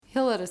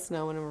He'll let us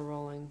know when we're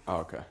rolling. Oh,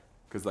 okay.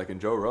 Because like in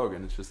Joe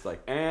Rogan, it's just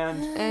like,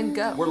 and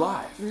go. We're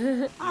live.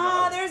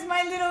 There's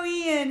my little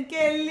Ian. Que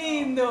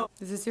lindo.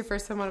 Is this your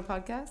first time on a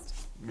podcast?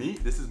 Me?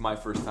 This is my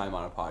first time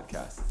on a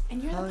podcast.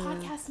 And you're the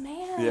podcast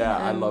man. Yeah,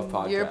 I love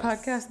podcasts. You're a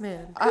podcast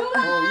man. Voy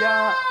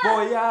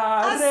a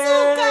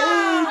reír,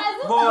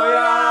 voy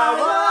a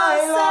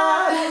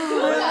bailar,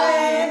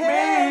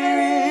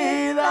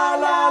 baby, la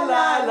la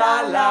la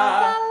la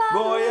la,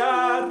 voy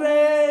a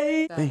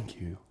reír. Thank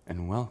you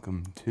and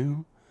welcome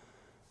to,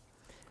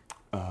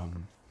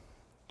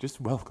 just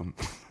welcome.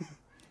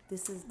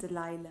 This is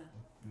Delilah.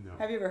 No.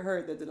 Have you ever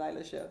heard the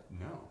Delilah show?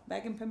 No.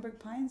 Back in Pembroke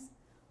Pines?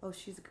 Oh,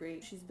 she's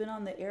great. She's been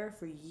on the air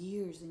for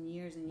years and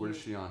years and years. Where's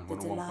she on? The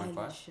 101.5?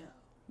 Delilah show.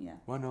 Yeah.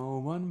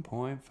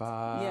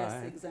 101.5.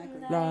 Yes,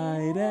 exactly.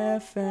 Light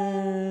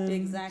FM.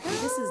 Exactly.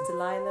 This is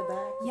Delilah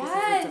back. Yes,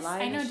 This is the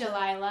Delilah I know show.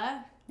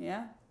 Delilah.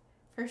 Yeah.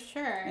 For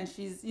sure. And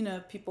she's,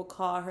 people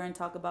call her and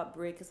talk about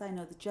break because I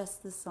know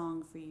just the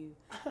song for you.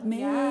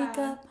 Make Yeah.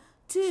 up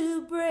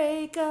to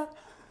break up.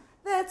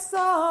 That's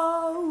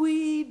all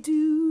we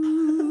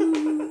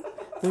do.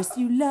 First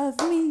you love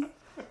me,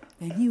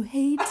 then you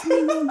hate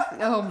me.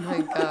 Oh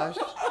my gosh.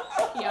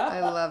 Yep. I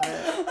love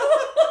it.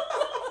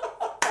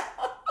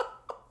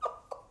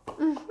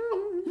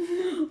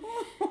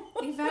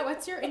 Yvette,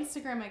 what's your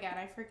Instagram again?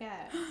 I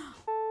forget.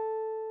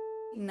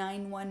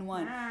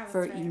 911 Ah,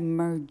 for that's right.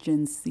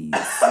 emergencies.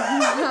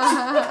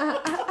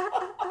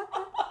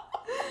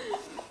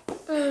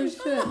 Oh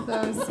shit,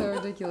 that was so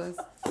ridiculous.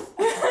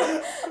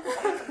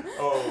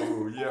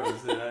 Oh, you haven't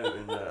said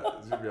anything yet.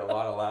 There's going to be a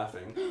lot of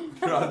laughing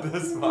throughout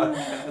this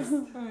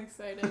podcast. I'm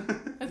excited.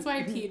 That's why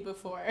I peed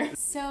before.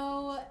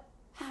 So,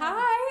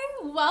 hi.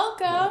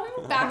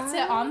 Welcome back to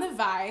On the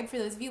Vibe for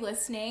those of you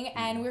listening.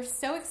 And we're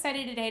so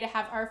excited today to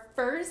have our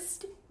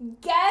first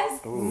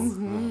guest.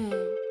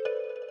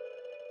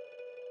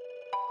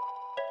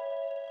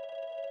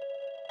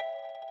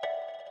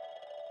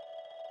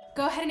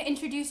 Go ahead and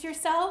introduce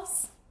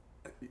yourselves.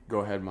 Go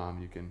ahead,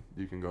 Mom.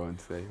 You can go and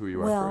say who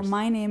you are Well, first.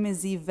 my name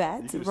is You Yvette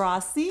can just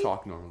Rossi,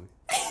 Talk normally.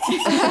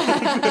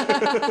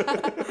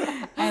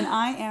 and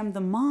I am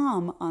the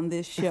mom on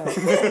this show.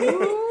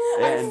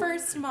 Our And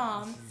first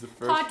mom. the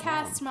first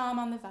Podcast mom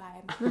on the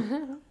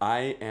Vibe.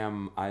 I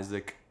am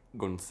Isaac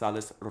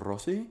Gonzalez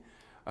Rossi.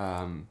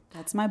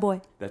 That's my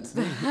boy. That's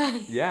me.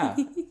 Yeah.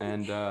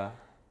 And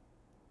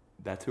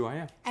that's who I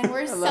am. And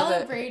we're love it.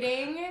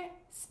 celebrating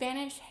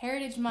Spanish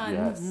Heritage Month.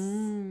 Yes.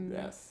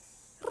 Yes.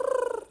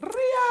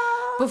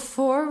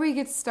 Before we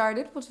get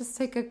started, we'll just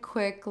take a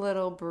quick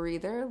little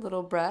breather,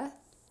 little breath.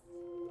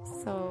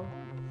 So,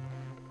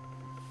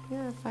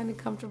 yeah, find a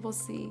comfortable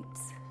seat.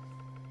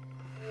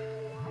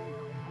 Clear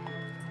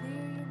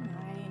your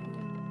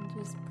mind.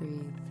 Just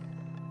breathe.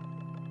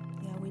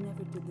 Yeah, we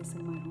never did this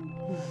in my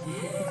home.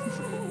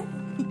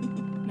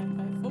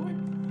 954.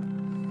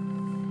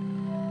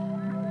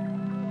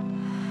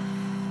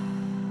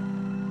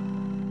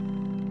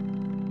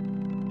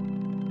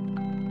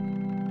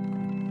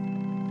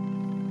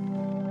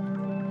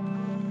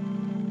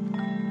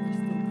 We're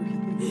still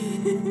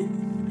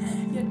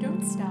breathing. Yeah,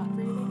 don't stop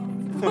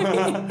breathing at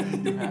any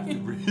point. You have to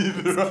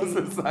breathe, or else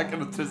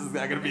this is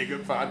not gonna be a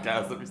good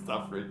podcast if you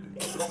stop breathing.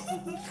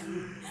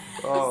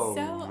 Oh,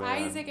 So, man.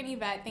 Isaac and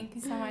Yvette, thank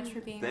you so much for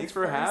being Thanks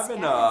our for first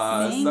having guests.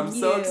 us. Thank I'm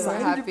so you. excited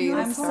to Happy be to on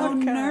I'm this so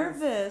podcast.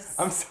 nervous.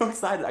 I'm so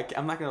excited.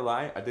 I'm not gonna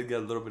lie. I did get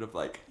a little bit of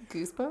like,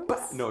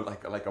 Goosebumps? no,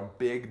 like a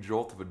big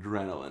jolt of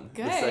adrenaline.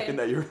 Good. The second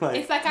that you're like,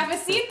 It's like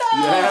cafecito.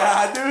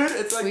 yeah, dude.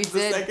 It's like We the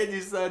did. second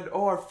you said,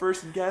 "Oh, our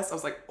first guest," I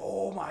was like,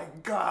 "Oh my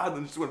god!"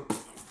 And it just went.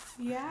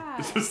 Yeah.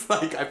 It's just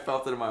like I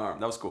felt it in my arm.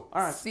 That was cool.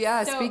 All right. So,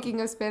 yeah, So-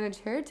 speaking of Spanish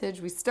heritage,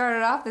 we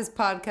started off this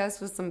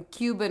podcast with some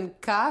Cuban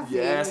coffee.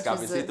 Yes, which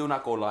is cafecito, una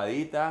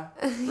coladita,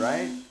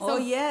 right? Oh,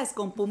 yes,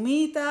 con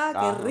pumita,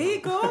 que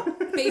rico.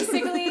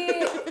 Basically,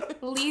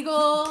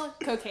 legal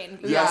cocaine.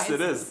 Yes, guys.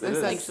 it is. It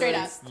is. Like, straight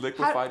up. It's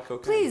liquefied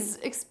cocaine. Please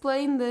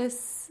explain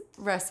this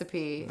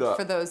recipe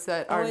for those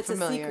that Oh, aren't it's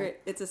familiar. a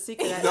secret. It's a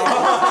secret.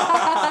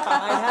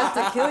 I'd have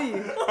to kill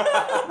you.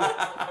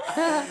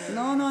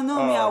 No.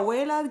 Mi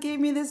abuela gave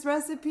me this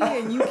recipe,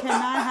 and you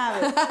cannot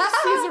have it.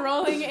 She's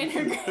rolling in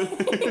her grave.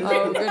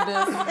 Oh,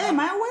 goodness. Hey,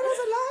 my abuela's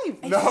alive.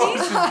 No,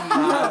 she's not.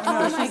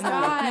 Oh my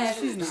god.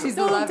 She's not. She's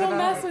Don't 11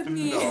 mess with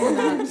me.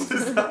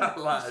 She's not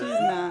alive. She's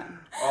not.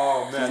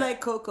 Oh man. She's like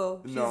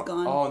Coco. She's no.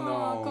 gone. Oh Oh,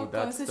 no. Coco.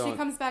 That's So she don't.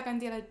 comes back on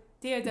Dia de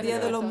Dia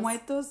de los Muertos.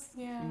 Muertos.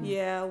 Yeah.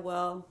 Yeah,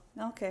 well,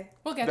 okay.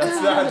 We'll get That's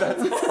to not. that.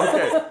 That's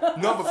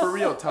okay. No, but for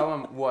real, tell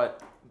them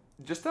what.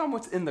 Just tell them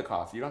what's in the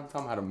coffee. You don't have to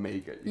tell them how to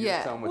make it. You Yeah.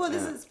 Just tell them what's Well, in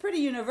this it. is pretty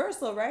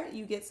universal, right?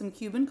 You get some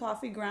Cuban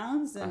coffee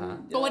grounds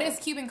and. But what does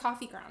Cuban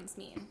coffee grounds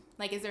mean?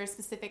 Like, is there a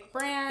specific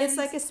brand? It's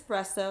like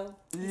espresso.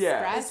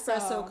 Yeah.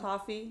 Espresso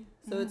coffee.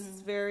 So it's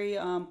very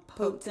potent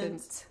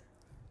Potent.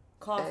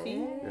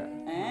 coffee.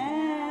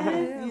 Yeah.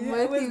 And with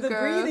it was you, the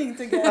girl. breathing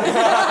together.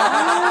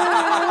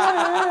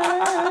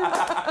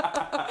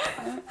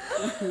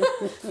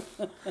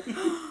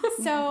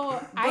 So,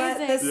 But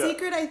the Isaac.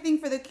 secret, I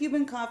think, for the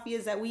Cuban coffee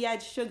is that we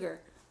add sugar.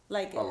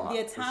 Like A lot,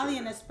 the for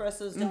Italian sure.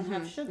 espressos don't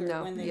have sugar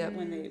No, when they yep.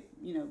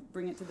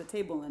 bring it to the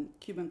table, and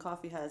Cuban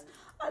coffee has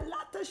a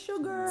lot of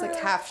sugar. It's like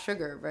half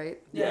sugar, right?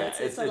 Yeah,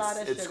 it's a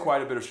lot of It's sugar.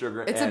 quite a bit of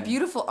sugar. It's a and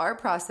beautiful art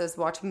process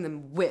watching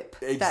them whip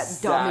that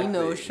Exactly.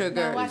 domino sugar.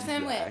 Now watch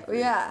them whip. Exactly.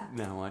 Yeah.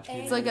 Now watch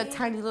me. It's like a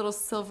tiny little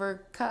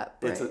silver cup,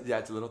 right?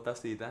 It's a little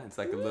tacita. It's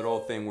like a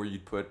little thing where you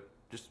put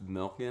just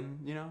milk in,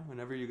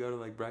 whenever you go to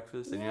like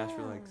breakfast and you ask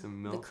for like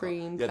some milk.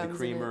 cream Yeah, the comes in it.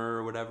 creamer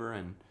or whatever,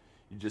 and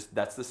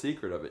that's the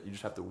secret of it. You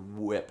just have to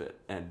whip it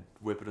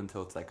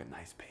until it's like a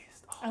nice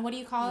paste. Oh, And what do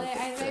you call it,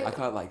 Isaac? I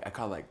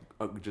call it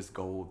just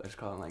gold. I just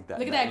call it like that.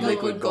 Look at that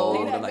liquid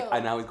gold. Look at that And like gold. I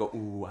now always go,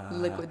 ooh,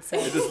 Liquid It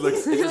scent. just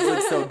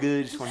looks so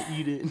good. Just want to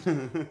eat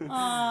it.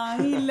 Aw,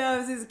 he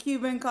loves his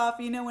Cuban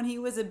coffee. When he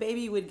was a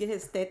baby, he would get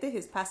his tete,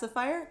 his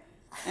pacifier.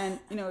 And,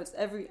 it's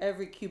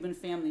every Cuban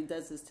family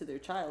does this to their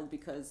child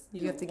because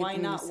You have to get why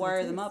them not used to the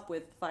wire them taste. up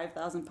with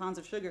 5,000 pounds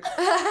of sugar?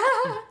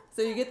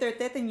 So you get their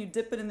tete and you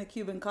dip it in the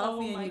Cuban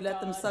coffee and my you let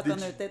them God. suck on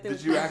their tete. Did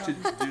with you Cuban actually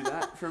coffee. do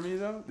that for me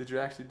though? Did you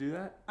actually do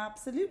that?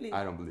 Absolutely.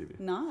 I don't believe you.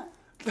 Not.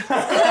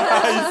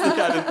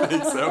 I didn't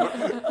think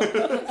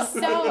so.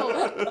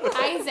 So,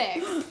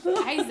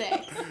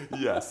 Isaac,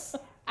 Yes.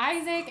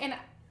 Isaac and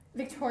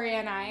Victoria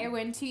and I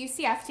went to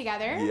UCF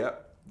together.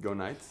 Yep. Go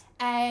Knights.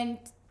 And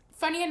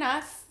funny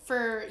enough,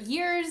 for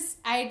years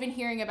I had been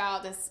hearing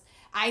about this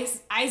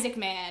Isaac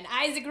man,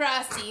 Isaac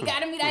Rossi. You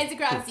gotta meet Isaac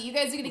Rossi. You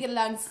guys are gonna get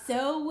along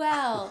so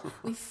well.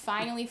 We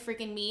finally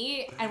freaking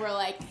meet, and we're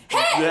like,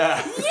 hey,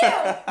 Yeah.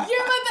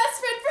 you're my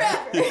best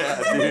friend forever.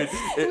 Yeah,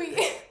 dude.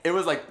 We- It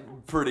was like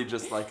pretty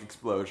just like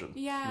explosion.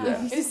 Yeah,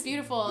 it was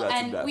beautiful. That's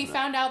And we definite.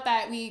 found out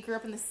that we grew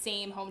up in the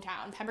same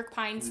hometown, Pembroke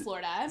Pines,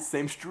 Florida.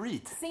 Same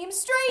street. Same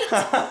street!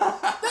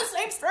 The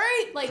same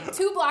street! Like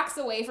 2 blocks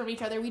away from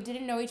each other. We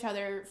didn't know each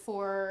other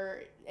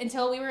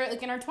until we were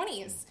like in our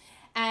 20s.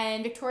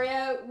 And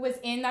Victoria was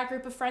in that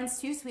group of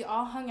friends too, so we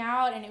all hung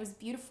out and it was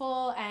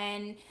beautiful.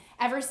 And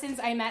ever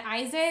since I met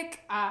Isaac,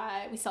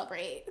 we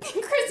celebrate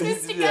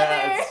Christmas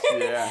together.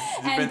 Yeah.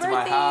 You've And been to my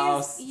birthdays,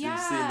 house. yeah. You've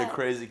seen the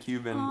crazy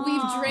Cuban.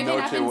 We've driven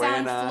Noche up and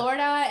down Buena.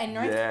 Florida and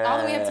all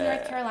the way up to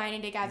North Yeah.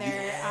 Carolina together.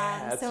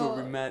 That's so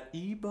where we met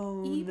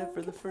Ebone Ebone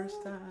for the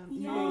first time.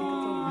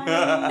 Oh,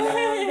 Yeah.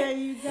 that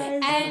you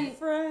guys And are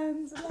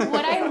friends.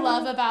 What I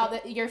love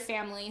about your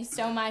family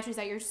so much is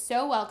that you're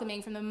so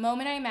welcoming. From the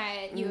moment I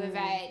met you,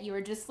 Yvette, you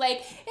were just like,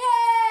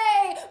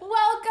 hey,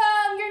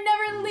 welcome, you're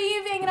never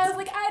leaving. And I was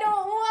like, I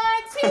don't want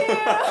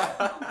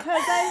to.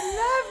 Because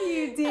I love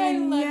you, I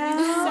Danielle. love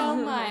you so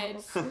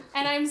much.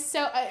 And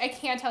I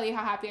can't tell you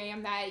how happy I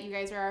am that you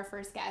guys are our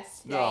first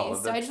guest today. Oh, So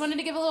I that's- just wanted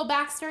to give a little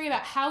backstory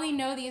about how we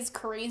know these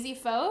crazy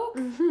folk.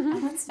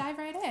 And let's dive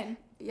right in.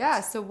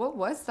 Yeah, so what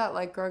was that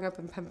like growing up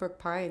in Pembroke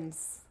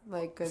Pines?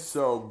 Like,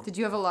 So did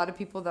you have a lot of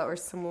people that were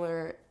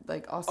similar,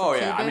 like also Oh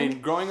Cuban? yeah, I mean,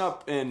 growing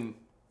up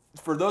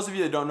for those of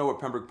you that don't know what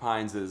Pembroke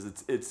Pines is,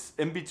 it's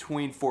in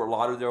between Fort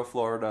Lauderdale,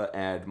 Florida,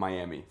 and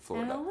Miami, And a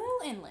Florida, little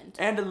inland.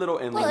 and a little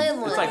inland.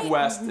 Little It's like inland.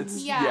 west.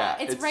 It's Yeah,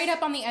 it's right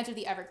up on the edge of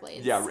the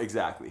Everglades. Yeah,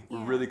 exactly. Yeah.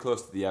 We're really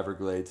close to the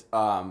Everglades.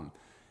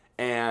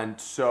 And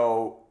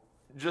so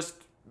just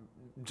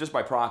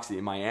by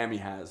proxy, Miami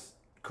has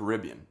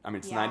Caribbean. I mean,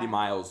 it's Yeah. 90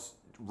 miles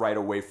right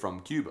away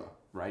from Cuba,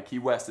 right? Key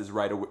West is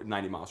right away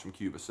 90 miles from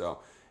Cuba, so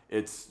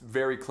it's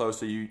very close.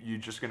 So you're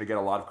just gonna get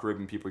a lot of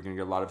Caribbean people. You're gonna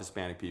get a lot of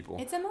Hispanic people.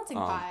 It's a melting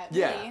pot,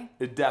 Yeah, really.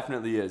 it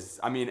definitely is.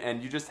 I mean,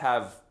 and you just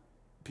have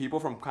people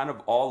from kind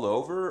of all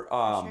over.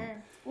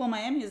 Sure. Well,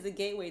 Miami is the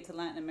gateway to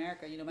Latin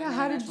America. Miami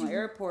how did International you-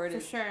 Airport For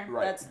is sure.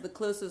 Right. that's the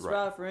closest Right.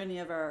 route for any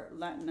of our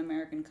Latin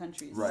American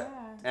countries. Right.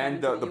 Yeah.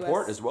 And Coming the to the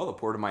port US. as well. The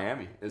port of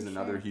Miami is For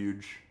another sure.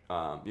 huge,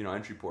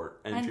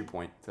 entry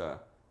point to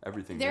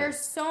everything. There are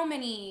so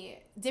many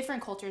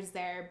different cultures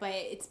there, but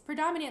it's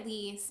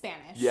predominantly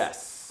Spanish.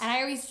 Yes. And I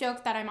always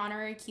joke that I'm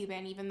honorary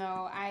Cuban, even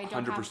though I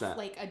don't 100%. have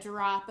like a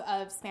drop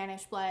of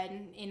Spanish blood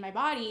in my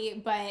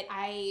body. But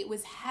I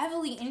was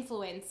heavily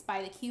influenced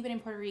by the Cuban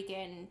and Puerto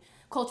Rican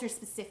culture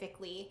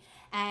specifically.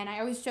 And I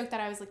always joke that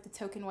I was like the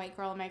token white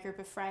girl in my group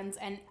of friends.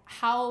 And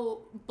how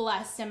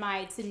blessed am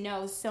I to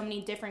know so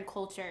many different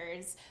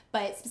cultures,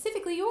 but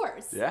specifically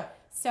yours. Yeah.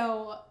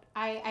 So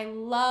I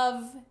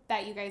love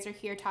that you guys are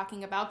here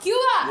talking about Cuba.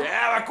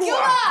 Yeah, my Cuba.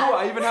 Cuba! Cuba.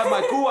 I even have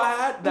my Cuba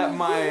hat that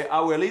my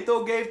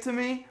abuelito gave to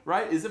me,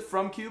 right? Is it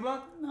from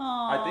Cuba?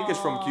 I think it's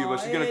from Cuba.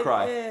 She's going to it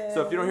cry. is.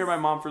 So if you don't hear my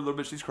mom for a little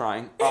bit, she's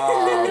crying.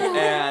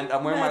 And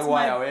I'm wearing That's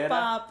my my guayabera.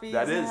 papi's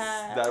That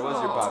hat.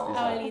 was your papi's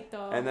hat.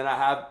 Abuelito. And then I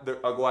have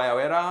a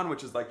guayabera on,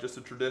 which is like just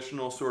a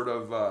traditional sort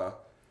of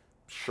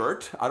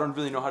shirt. I don't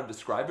really know how to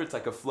describe it. It's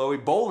like a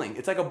flowy bowling.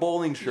 It's like a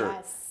bowling shirt.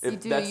 Yes. You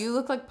do. You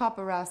look like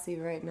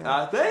paparazzi right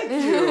now. Thank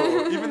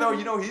you. Even though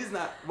he's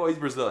not. Well, he's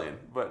Brazilian,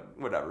 but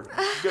whatever.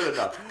 Good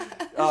enough.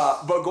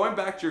 But going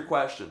back to your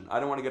question, I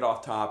don't want to get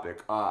off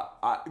topic.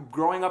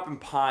 Growing up in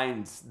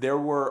Pines, there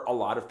were a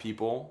lot of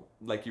people,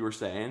 like you were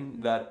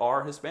saying, that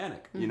are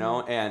Hispanic. You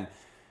know, and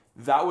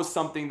that was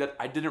something that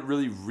I didn't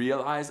really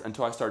realize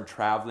until I started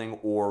traveling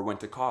or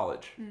went to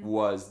college.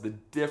 Was the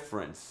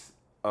difference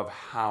of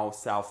how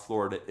South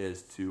Florida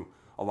is to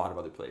a lot of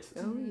other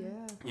places. Oh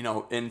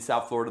yeah. In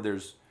South Florida,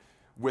 there's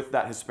with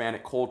that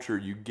Hispanic culture,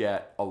 you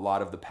get a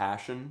lot of the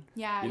passion.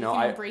 Yeah, you you know,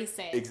 can embrace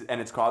it.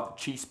 And it's called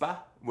chispa,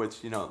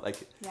 which, you know, like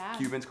Yeah.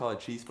 Cubans call it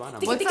chispa. And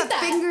I'm What's Think of that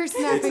that. finger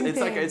snapping it's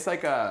thing?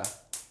 like a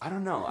I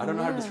don't know how to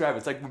Yeah. describe it.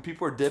 It's like when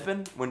people are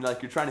dipping, when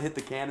like you're trying to hit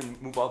the can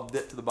and move all the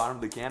dip to the bottom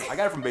of the can. I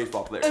got it from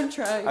baseball players. I'm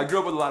trying. I grew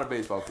up with a lot of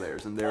baseball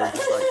players, and they were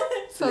just like,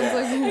 Sounds yeah,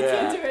 like I yeah.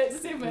 can't do it to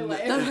save my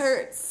life. That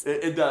hurts.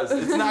 It does.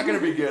 It's not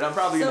gonna be good. I'm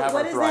probably So gonna have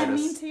what does that arthritis.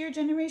 mean to your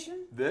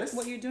generation? This?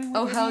 What you're doing with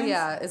Oh, your hell hands?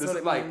 yeah, is This what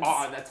is it like, means.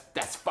 oh,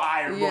 that's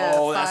fire, Yeah,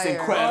 bro. That's fire.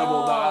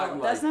 incredible, Oh,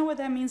 dog. that's Like, not what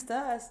that means to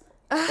us.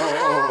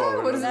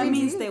 What does That it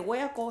means mean? te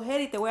voy a coger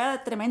y te voy a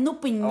dar tremendo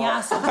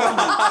piñazo.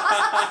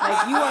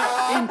 Like you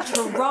are in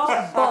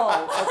trouble.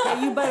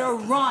 Okay, you better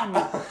run.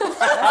 That's what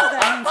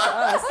that means to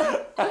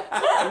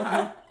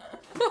us.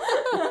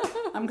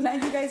 I'm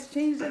glad you guys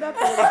changed it up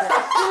a little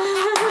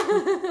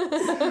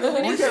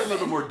bit. we get a little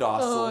bit more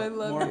docile. Oh, I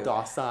love more you.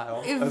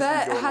 docile. as we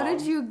Yvette, go how did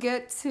along. you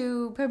get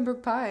to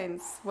Pembroke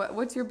Pines?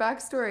 What's your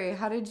backstory?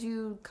 How did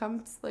you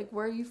come? Like,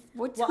 where are you?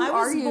 Who Well, I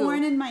are was you?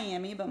 born in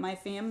Miami, but my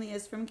family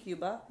is from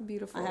Cuba.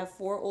 Beautiful. I have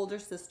 4 older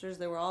sisters.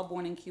 They were all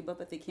born in Cuba,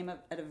 but they came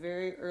up at a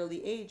very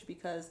early age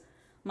because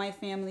my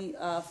family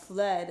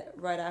fled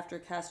right after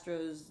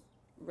Castro's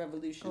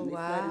revolution. Oh, They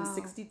fled in wow.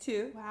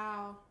 '62.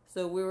 Wow.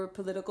 So we were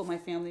political. My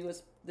family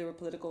they were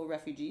political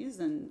refugees,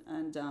 and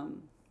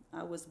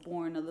I was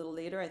born a little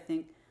later. I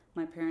think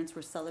my parents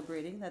were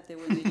celebrating that they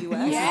were in the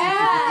U.S.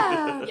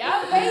 Yeah.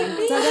 Yeah,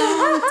 baby.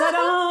 Ta-da!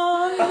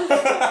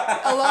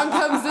 Ta-da! Along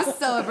comes this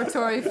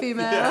celebratory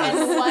female.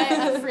 And what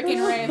a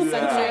freaking ray of sunshine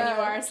Yeah.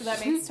 you are. So that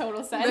makes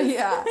total sense.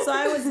 Yeah. So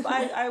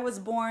I was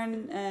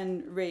born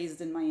and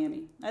raised in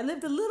Miami. I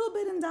lived a little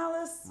bit in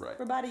Dallas Right.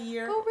 for about a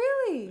year. Oh,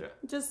 really? Yeah.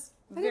 Just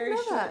didn't very know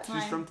short that.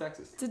 time. She's from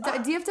Texas. To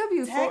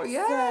DFW. Texas.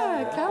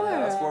 Yeah, Keller.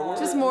 That's Fort Worth.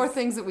 Just more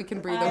things that we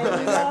can breathe I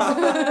over. love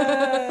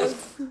it.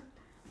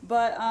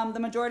 But the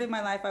majority of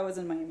my life I was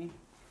in Miami.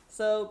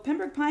 So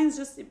Pembroke Pines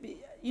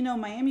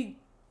Miami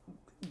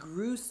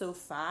grew so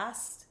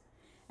fast.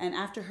 And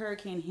after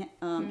Hurricane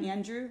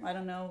Andrew, I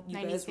don't know, you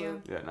guys 92.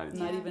 were Yeah, not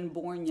not Yeah. even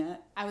born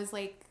yet. I was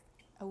like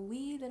a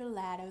wee little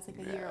lad. I was like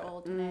a year Yeah.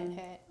 old when it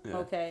hit. Yeah.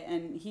 Okay,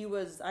 and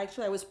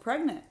I was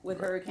pregnant with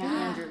Hurricane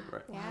Yeah. Andrew.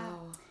 Right. Yeah.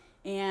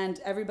 And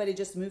everybody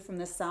just moved from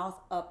the south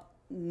up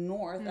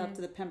north, up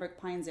to the Pembroke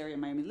Pines area,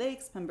 Miami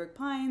Lakes, Pembroke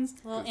Pines.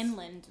 A little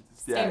inland.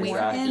 Yeah, Stay away More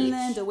from exactly. the beach.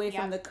 inland, away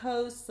Yeah. from the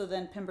coast. So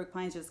then Pembroke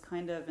Pines just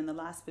kind of, in the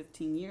last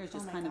 15 years,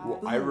 just my kind of God. Well,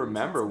 boomed. I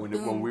remember when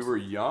Boomed. we were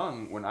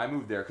young, when I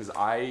moved there, because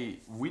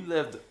we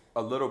lived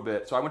a little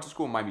bit. So I went to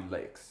school in Miami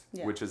Lakes,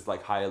 Yeah. which is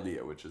like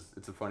Hialeah,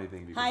 it's a funny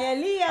thing. Because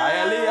Hialeah,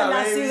 Hialeah,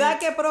 la baby. ciudad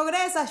que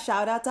progresa.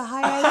 Shout out to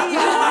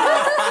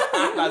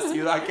Hialeah. La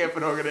ciudad que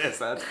progresa.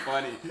 That's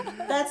funny.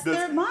 That's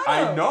their motto.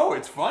 I know,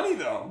 it's funny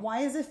though. Why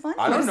is it funny?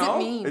 I don't does it know.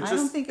 mean? It's I just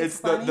don't think it's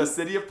the funny.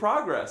 city of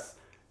progress.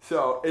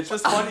 So it's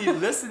just funny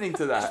listening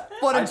to that.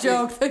 What a I think-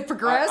 joke. They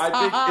progress. I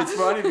think it's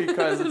funny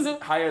because it's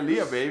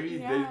Hialeah, baby.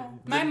 Yeah. They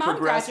My didn't mom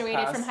progress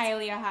graduated past- from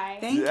Hialeah High.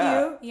 Thank Yeah.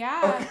 you.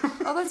 Yeah.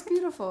 Oh, that's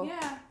beautiful.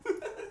 Yeah.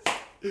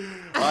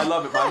 I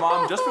love it. My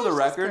mom, just for the She's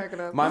record,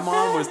 cracking up. my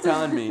mom was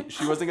telling me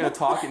she wasn't going to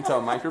talk into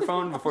a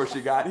microphone before she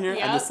got here.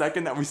 And the Yep.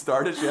 second that we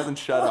started, she hasn't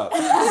shut up. So,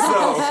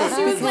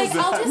 She was like,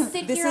 I'll just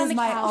sit This here on is the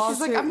my couch. alter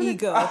like, I'm gonna-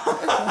 ego.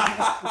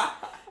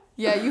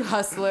 Yeah, you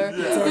hustler.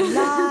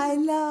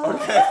 Delilah.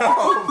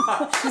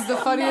 She's the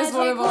funniest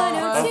one of all of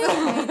us.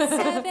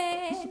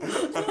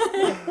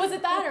 102.7. Was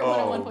it that or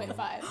Oh.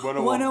 101.5?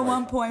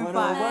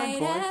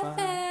 101.5. Yeah,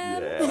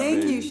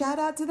 Thank baby. you. Shout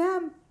out to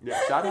them. Yeah,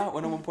 shout out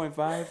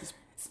 101.5.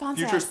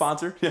 Sponsor Future us.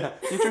 sponsor. Yeah,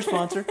 future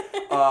sponsor.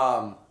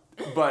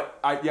 But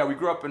I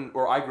grew up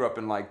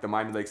in like the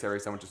Miami Lakes area,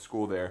 so I went to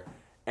school there.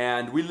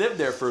 And we lived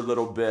there for a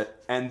little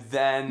bit. And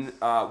then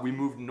we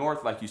moved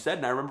north, like you said.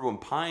 And I remember when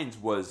Pines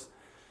was,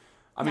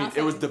 it was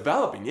Nothing.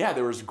 developing. Yeah,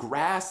 there was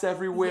grass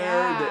everywhere.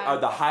 Yeah.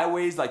 The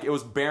highways, like it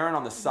was barren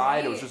on the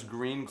side. It was Right. just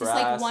green Just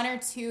grass. like 1 or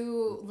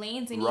 2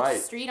 lanes in Right.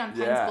 each street on Pines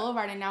Yeah.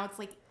 Boulevard, and now it's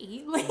like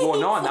 8 lanes. Well,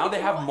 no, now Like,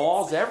 they have what?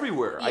 malls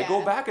everywhere. I go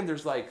Yeah. back and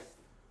there's like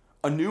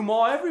a new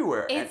mall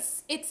everywhere. And-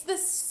 It's the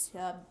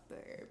suburbs.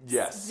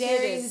 Yes. It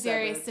Very, is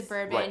very suburbs.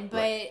 suburban, Right, but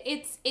right.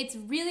 it's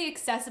really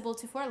accessible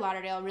to Fort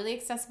Lauderdale, really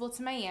accessible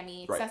to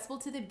Miami, Right. accessible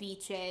to the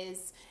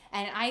beaches,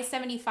 and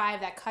I-75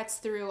 that cuts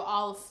through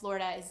all of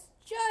Florida is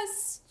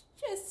just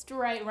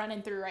right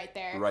running through right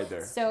there. Right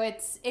there. So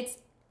it's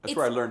That's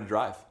where I learned to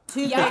drive.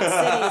 2 Yeah. big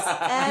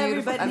cities.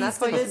 Everybody And needs that's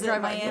to why you can visit drive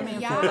on Miami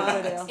and campus. Fort Yeah,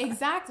 Lauderdale.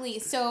 exactly.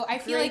 So I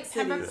feel Great like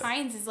Pembroke cities.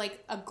 Pines is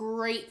like a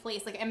great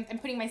place. Like I'm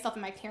putting myself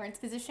in my parents'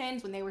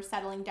 positions when they were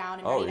settling down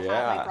and Oh, ready to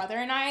have yeah. my brother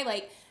and I.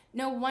 Like,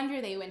 no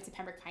wonder they went to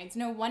Pembroke Pines.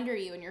 No wonder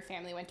you and your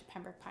family went to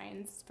Pembroke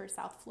Pines for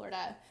South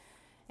Florida.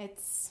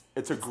 It's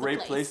It's a the great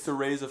place to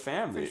raise a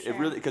family. For sure. It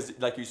really, because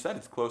like you said,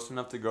 it's close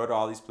enough to go to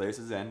all these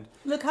places and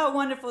Look how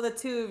wonderful the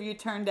 2 of you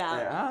turned out.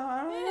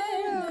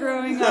 yeah,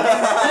 Growing up in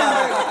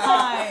Pembroke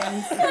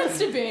Pines. That's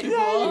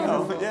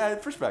debatable. yeah,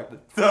 perspective.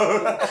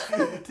 So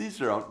teach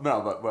your own. No,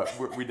 but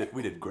we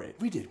did great.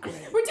 We did great.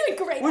 We're doing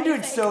great. We're I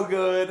doing think. so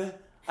good.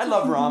 I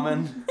love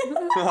ramen.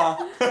 I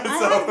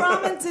had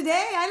ramen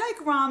today. I like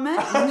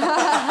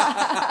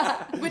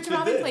ramen. Which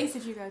ramen place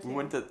did you go to? We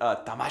went to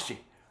Tamashi.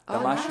 Oh,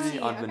 Tamashi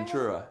Tamashi, on okay.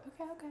 Ventura.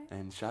 Okay.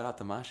 And shout out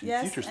Tamashi,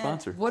 Yes, future and-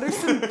 sponsor. What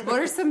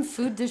are some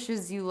food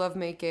dishes you love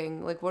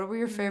making? Like, what were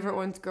your favorite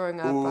ones growing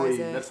up, Ooh,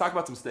 Isaac? let's talk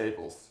about some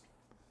staples.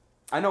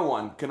 I know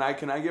one. Can I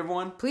give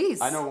one?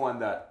 Please. I know one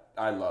that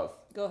I love.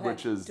 Go ahead.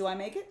 Which is Do I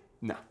make it?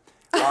 no.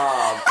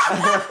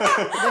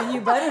 Then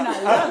you better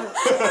not love it.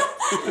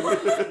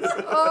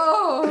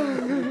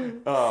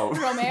 Oh,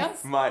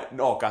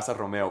 Romeo's? Casa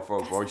Romeo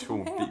for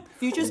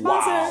Future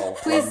sponsor. Wow.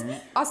 Please,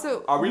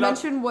 also Are we not-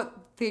 mention what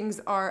things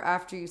are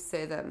after you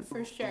say them.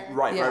 For sure.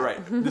 Right. Yeah.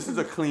 This is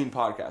a clean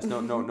podcast.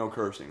 No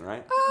cursing,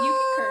 right?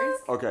 You can curse.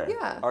 Okay.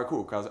 Yeah. All right,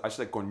 cool. Cause I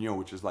said coño,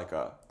 which is like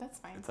a. That's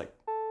fine. It's like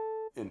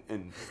in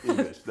English.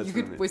 That's You what it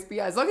could means. whisper,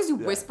 yeah, as long as you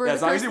Yeah. whisper. Yeah, the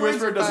as long as curse you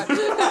whisper, it words,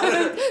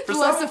 doesn't. it's For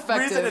less some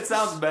effective. reason, it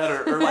sounds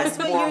better or like That's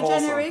what more your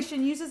wholesome.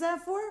 generation uses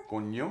that for?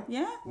 Coño.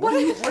 Yeah. What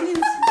is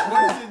it?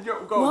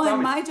 Go. Well, tell in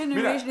me. my Mira.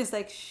 generation, it's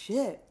like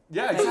shit.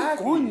 Yeah, Like,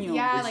 exactly. coño.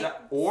 Yeah, Exact- like,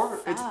 or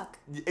fuck.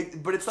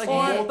 but it's like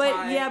Or, multi.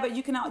 but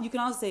you can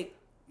also say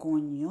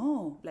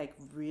coño. Like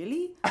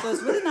really? So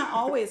it's really not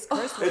always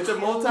curse words. It's a Yeah,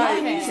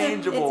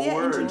 multi-changeable it's, yeah,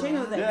 word.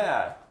 interchangeable thing.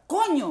 Yeah.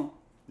 Coño.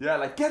 Yeah,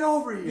 like get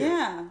over here.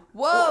 Yeah.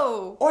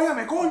 Whoa.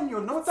 Óyame, coño,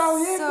 no está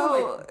oyéndome.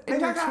 So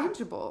Ven acá.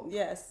 interchangeable.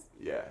 Yes.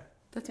 Yeah.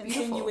 That's Continue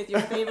beautiful. with your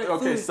favorite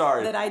Okay, food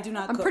sorry. that I do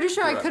not I'm cook. pretty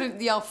sure I Correct. couldn't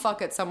yell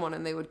fuck at someone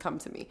and they would come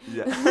to me.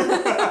 Yeah.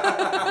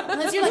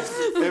 Unless you're like, if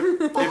you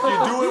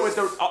do it with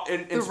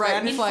in The right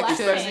Spanish, inflection.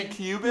 especially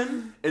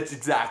Cuban, it's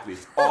exactly.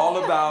 It's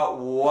all about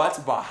what's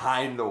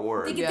behind the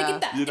word. Yeah.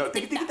 You know,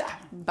 tiki-tiki-ta.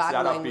 Bad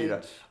Shout out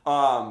language.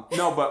 Pita.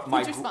 No, but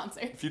my Future sponsor.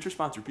 Future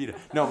sponsor Pita.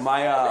 No,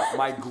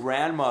 my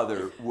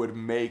grandmother would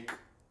make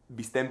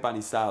bistec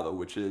empanizado,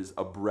 which is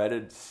a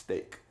breaded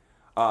steak.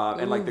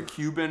 And like the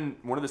Cuban,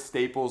 one of the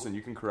staples, and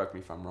you can correct me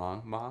if I'm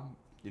wrong, Mom.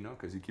 You know,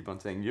 because you keep on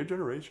saying your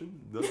generation.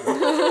 She's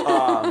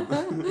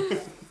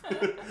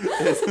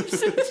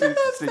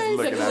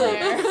looking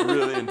at me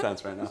really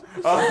intense right now.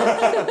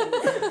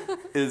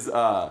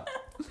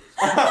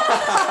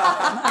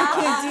 I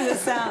can't do the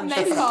sound.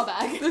 nice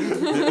callback.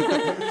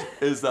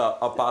 Is a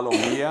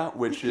palomilla,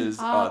 which is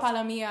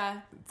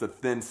Palomilla. it's a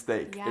thin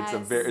steak. It's a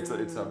Yes. very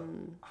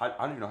I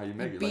don't even know how you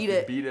make it. beat like,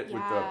 it. You beat it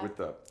Yeah. with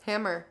the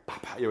Hammer.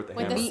 with the With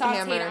hammer. the Meat sauteed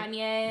hammer.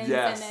 onions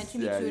Yes, and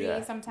then yeah, chimichurri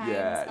yeah. sometimes.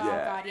 Yeah, oh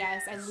yeah. god,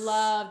 yes. I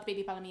loved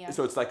baby palomilla.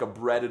 So it's like a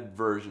breaded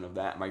version of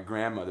that. My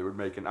grandmother would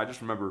make it. I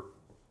just remember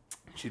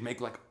she'd make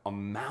like a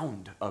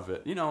mound of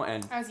it, you know,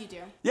 and As you do.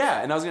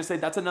 yeah, and I was gonna say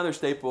that's another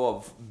staple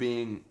of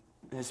being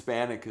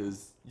Hispanic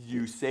is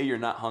you say you're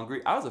not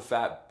hungry. I was a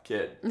fat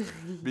kid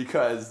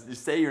because you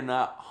say you're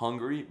not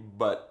hungry,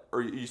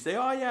 or you say,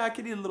 oh yeah, I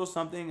could eat a little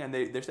something, and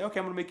they say, okay,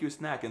 I'm gonna make you a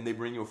snack, and they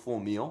bring you a full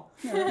meal.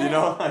 You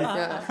know, like,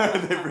 Yeah.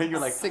 they bring you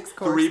like 6 3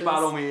 courses.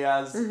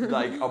 palomillas,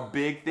 like a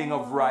big thing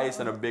of rice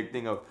and a big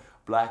thing of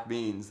black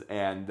beans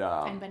and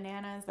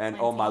bananas. and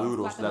plantains,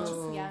 maduros. That's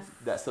guacamoles, yeah.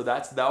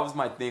 that was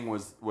my thing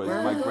was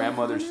my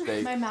grandmother's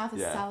steak. My mouth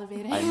is Yeah.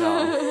 salivating. I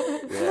know.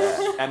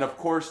 Yeah. And of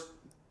course,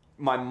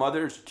 my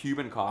mother's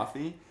Cuban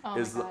coffee Oh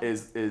my God.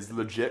 is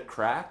legit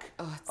crack.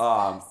 Oh, it's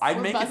I'd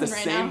We're make it the buzzing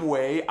right same now.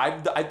 way.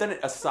 I've done it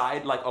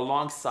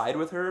alongside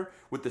with her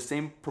with the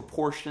same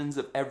proportions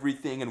of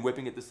everything and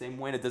whipping it the same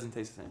way, and it doesn't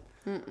taste the same.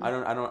 I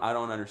don't You're the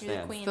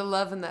understand. queen. The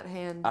love in that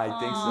hand. I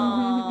think so.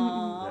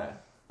 Aww. Yeah.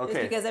 It's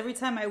Okay. because every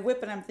time I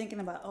whip it, I'm thinking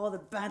about all the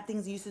bad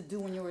things you used to do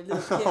when you were a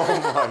little kid.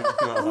 Oh my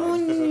God.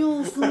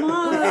 Coño, su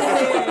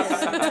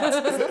madre.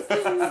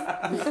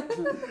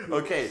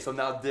 Okay, so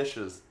now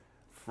dishes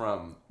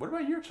from. What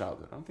about your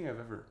childhood? I don't think I've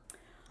ever.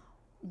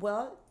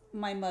 Well,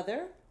 my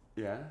mother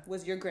Yeah.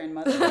 was your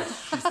grandmother.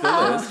 She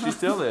still is. She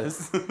still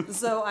is.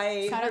 So I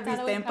ate Shout her out to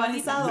bistec Aloy.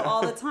 empanizado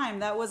all the time.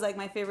 That was like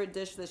my favorite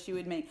dish that she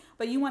would make.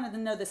 But you wanted to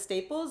know the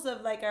staples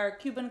of like our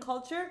Cuban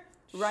culture?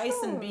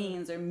 Rice and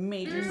beans are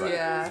major staples,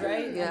 Yeah,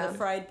 right? yeah. And the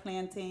fried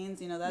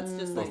plantains, you know, that's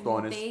just like...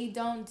 Tostones. They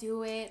don't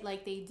do it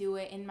like they do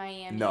it in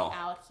Miami No.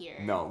 out here.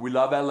 No, we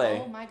love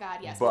LA. Oh my god,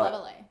 yes, but we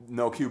love LA.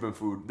 no Cuban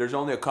food. There's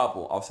only a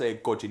couple. I'll say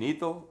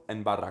cochinito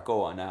and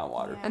barbacoa in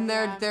Atwater. Yeah. And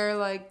they're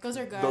like Those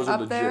are good. Those are Up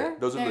legit. there?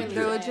 Those are They're legit.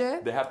 they're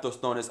legit. They have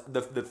tostones.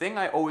 The thing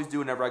I always do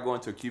whenever I go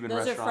into a Cuban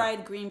Those are restaurant.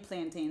 fried green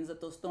plantains, the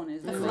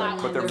tostones. The They're flat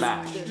like- But they're ones.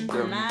 mashed.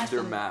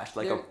 They're and mashed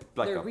like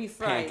they're a refried.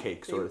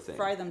 pancake sort They of thing.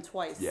 fry them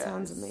twice. Yeah.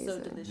 Sounds So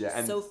amazing. delicious. Yeah,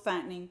 and- so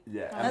fattening.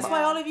 Yeah. and That's my-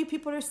 why all of you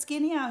people are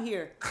skinny out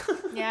here.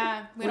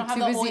 Yeah, we We're don't have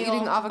too the busy oil,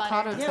 eating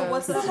avocado butter. Yeah, toast.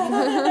 what's up?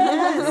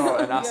 Yes. No,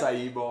 and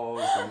acai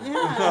bowls. And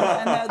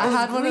Yeah, and I those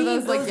had one of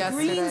those, like,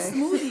 green yesterday.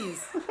 smoothies.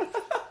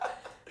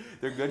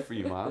 they're good for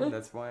you, Mom.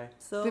 That's why.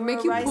 So They make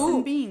are you rice poop.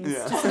 and beans.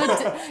 Yeah.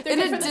 They're in good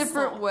a for the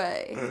different soul.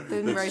 way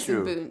than It's rice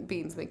true. and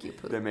beans make you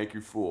poop. They make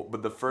you full.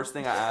 But the first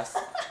thing I ask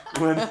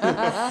when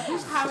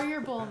How are your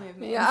bowl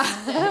movements?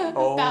 Yeah.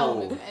 Bowel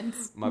oh,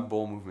 movements. my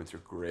bowl movements are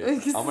great. I'm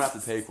gonna have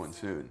to take one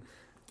soon.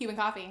 Cuban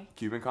coffee.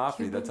 Cuban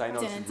coffee. That's how I know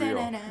she's real.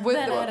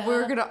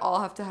 We're gonna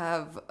all have to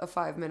have a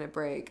 5-minute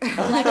break.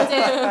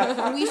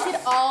 Collective. We should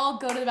all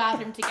go to the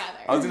bathroom together.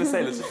 I was gonna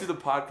say, let's just do the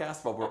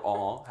podcast while we're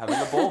all having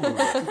a bowl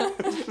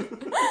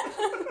movement.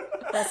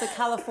 That's a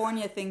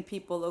California thing,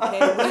 people, okay?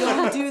 We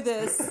don't do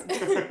this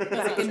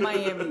like in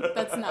Miami.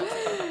 That's not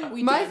true.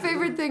 We My did.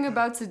 favorite thing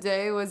about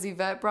today was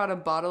Yvette brought a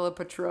bottle of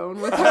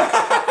Patron with her.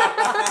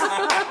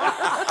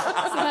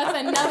 So that's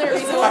another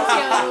reason we're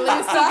feeling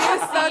loose.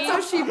 That's how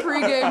she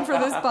pregame for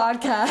this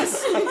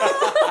podcast.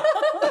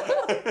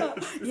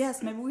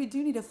 Yes, maybe we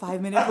do need a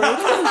 5-minute break.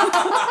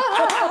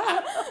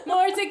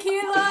 More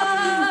tequila.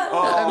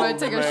 I might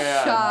take a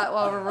shot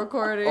while we're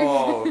recording.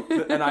 Oh,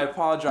 and I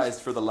apologize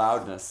for the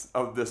loudness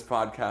of this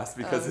podcast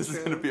because Oh, this is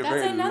true. going to be a That's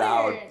very another-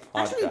 loud podcast.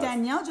 Actually,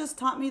 Danielle just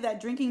taught me that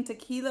drinking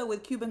tequila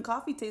with Cuban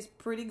coffee tastes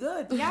pretty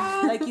good.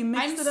 Yeah. Like you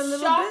mixed I'm it a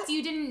little shocked bit.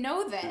 you didn't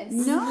know this.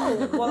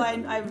 No, well,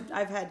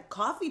 I've had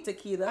coffee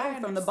tequila I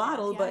from the understand.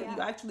 bottle, Yeah, but yeah.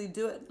 you actually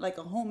do it like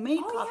a homemade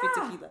Oh, coffee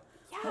yeah. tequila.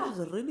 Yeah. That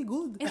was really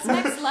good. It's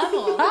next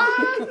level.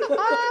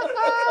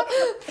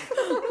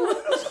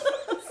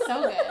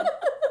 So good.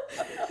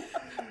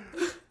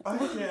 I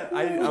can't.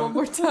 One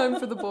more time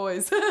for the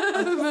boys.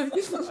 My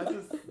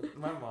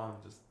mom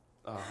just.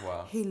 Oh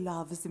wow. He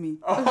loves me. He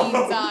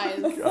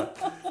does.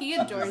 He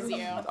adores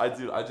you. I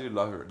do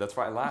love her. That's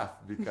why I laugh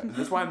because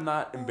that's why I'm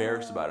not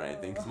embarrassed about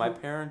anything because my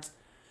parents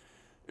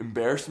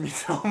embarrassed me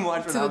so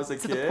much when I was a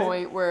kid. To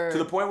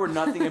the point where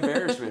nothing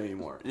embarrassed me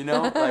anymore. You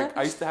know, like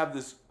I used to have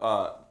this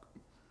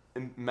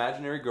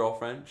imaginary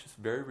girlfriend. She's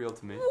very real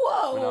to me.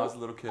 Whoa. When I was a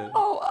little kid.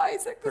 Oh,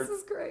 Isaac, this Her-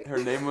 is great.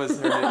 Her name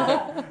was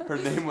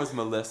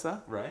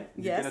Melissa, right?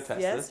 You can attest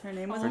Yes, this. her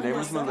name was Her name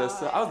was my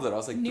Melissa. God. I was little. I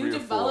was like New 3 or 4.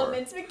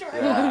 developments,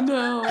 Victoria. Yeah.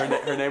 No.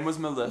 Her name was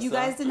Melissa. You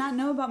guys did not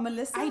know about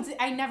Melissa?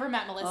 I never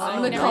met Melissa.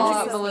 I'm You gonna never call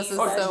out introduced me.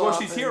 Melissa Oh, so well,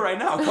 she's often. here right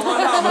now. Come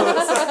on out,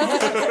 Melissa.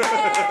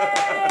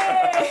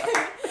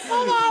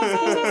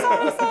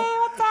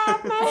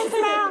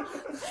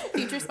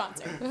 Future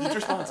sponsor. Future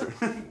sponsor.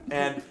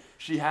 And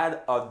she had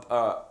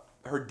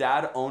her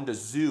dad owned a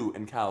zoo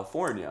in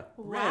California.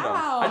 Random.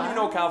 Wow. I didn't even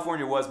know what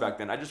California was back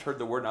then. I just heard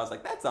the word and I was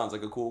like, that sounds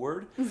like a cool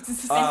word. And here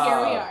we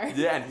are.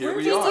 Yeah, and here We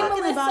we were just are.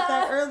 talking about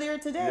that Melissa. earlier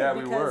today Yeah,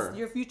 we because were.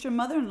 your future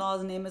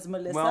mother-in-law's name is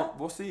Melissa. Well,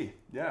 we'll see.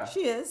 Yeah.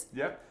 She is.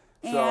 Yep.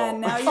 And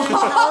now So you're in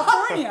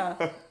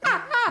California.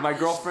 my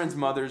girlfriend's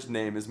mother's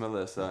name is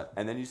Melissa,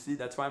 and then you see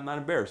that's why I'm not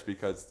embarrassed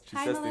because she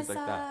Hi, says things like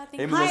Melissa. that.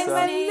 Thank Hey, you Hi, Melissa.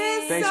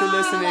 Melissa. Thanks for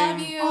listening. I love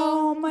you.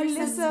 Oh, You're so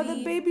Melissa, the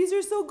sweet. babies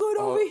are so good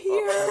Oh, over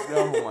here.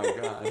 Oh my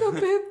god.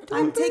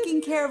 I'm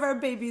taking care of our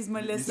babies,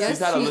 Melissa. She's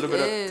had a she little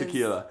bit is. of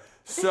tequila.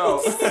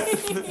 So,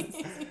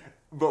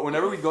 but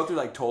whenever we go through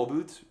like toll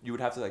booths, you would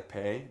have to like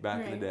pay back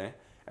in the Right. day,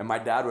 and my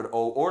dad would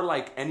owe, or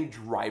like any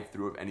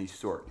drive-through of any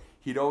sort,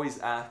 he'd always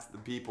ask the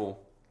people,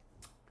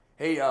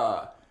 "Hey,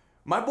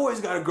 my boy's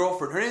got a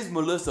girlfriend. Her name's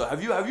Melissa.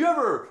 Have you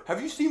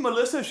seen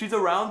Melissa? She's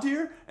around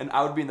here." And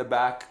I would be in the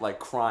back like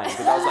crying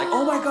because I was like,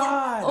 "Oh my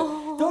god,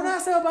 don't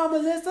ask her about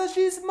Melissa.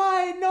 She's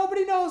mine.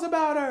 Nobody knows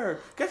about her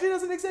because she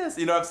doesn't exist."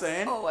 You know what I'm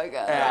saying? Oh my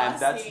god. And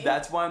Classy.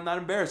 that's why I'm not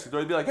embarrassed.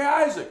 Because they'd be like, "Hey,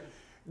 Isaac,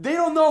 they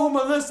don't know who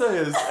Melissa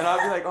is," and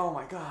I'd be like, "Oh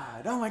my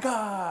god."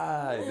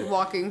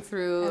 Walking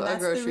through And a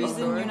that's the grocery reason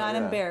store. you're not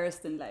Yeah.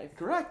 embarrassed in life.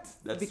 Correct.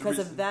 That's the Because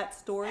of reason. that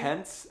story.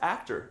 Hence,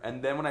 actor.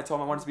 And then when I told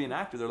them I wanted to be an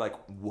actor, they're like,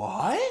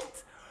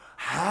 "What?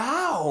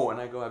 How?" And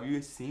I go, "Have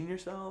you seen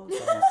yourselves?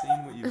 Have you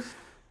seen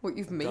What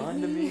you've made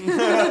done to me. me?"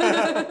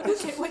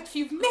 Look at what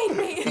you've made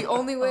me. The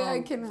only way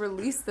I can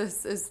release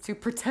this is to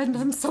pretend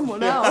I'm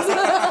someone else.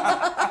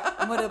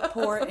 What a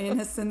poor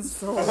innocent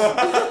soul.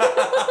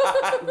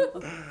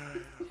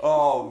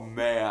 Oh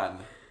man.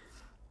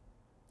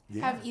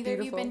 Yeah. Have either of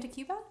Beautiful. you been to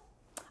Cuba?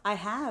 I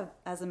have,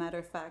 as a matter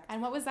of fact.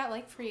 And what was that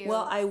like for you?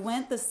 Well, I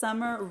went the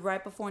summer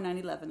right before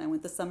 9/11. I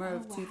went the summer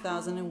of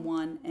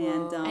 2001,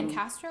 and and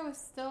Castro was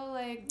still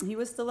like, he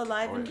was still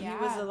alive, and Yeah.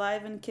 he was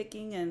alive and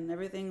kicking, and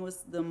everything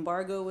was, the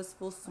embargo was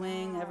full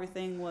swing.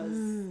 Everything was,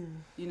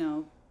 you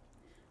know,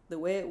 the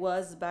way it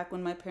was back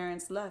when my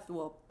parents left.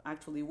 Well,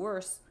 actually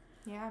worse,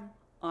 yeah.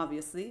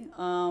 obviously.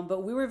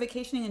 But we were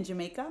vacationing in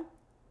Jamaica,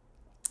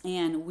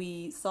 and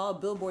we saw a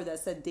billboard that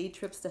said day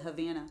trips to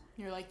Havana.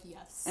 You're like,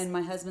 yes. And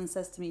my husband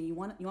says to me, you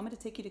want me to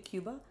take you to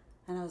Cuba?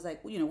 And I was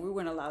like, well, you know, we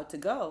weren't allowed to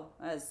go.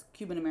 As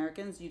Cuban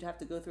Americans, you'd have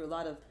to go through a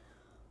lot of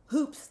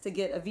hoops to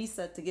get a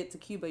visa to get to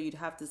Cuba. You'd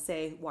have to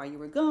say why you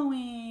were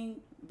going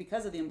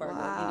because of the embargo.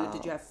 You know, Wow.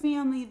 did you have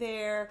family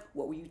there?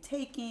 What were you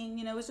taking?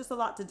 You know, it was just a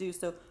lot to do.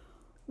 So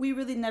we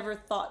really never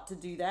thought to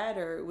do that,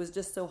 or it was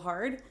just so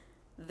hard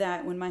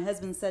that when my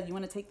husband said, you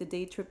want to take the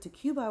day trip to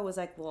Cuba? I was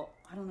like, well,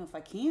 I don't know if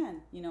I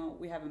can. You know,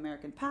 we have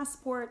American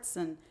passports,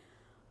 and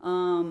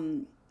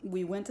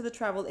we went to the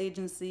travel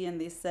agency, and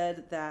they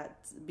said that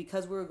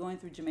because we were going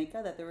through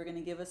Jamaica, that they were going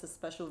to give us a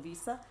special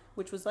visa,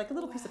 which was like a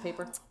little piece of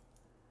paper.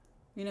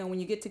 You know, when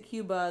you get to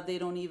Cuba, they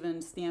don't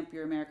even stamp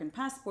your American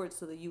passport,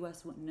 so the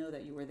U.S. wouldn't know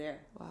that you were there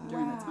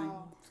during that time.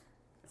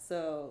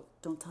 So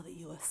don't tell the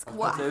U.S.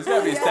 Wow. There's got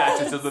to be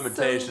statutes of Yeah,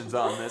 limitations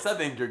on this. I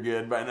think you're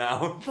good by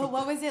now. But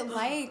what was it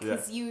like?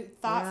 Because Yeah. you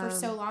thought for Yeah.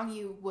 so long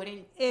you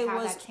wouldn't It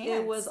have was that chance.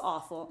 it was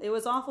awful. It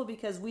was awful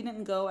because we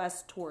didn't go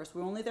as tourists.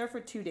 We were only there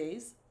for 2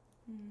 days,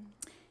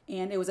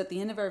 and it was at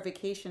the end of our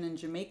vacation in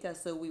Jamaica.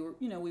 So we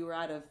were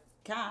out of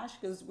cash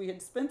because we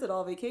had spent it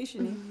all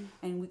vacationing,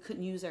 and we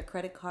couldn't use our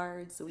credit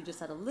cards. So we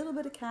just had a little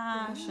bit of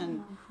cash.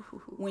 And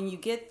when you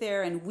get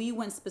there, and we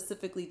went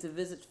specifically to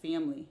visit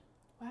family,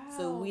 Wow.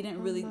 so we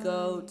didn't really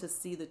go to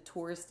see the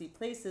touristy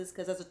places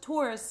because as a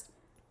tourist,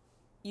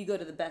 you go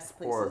to the best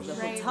places. course. The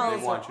Right, hotels right.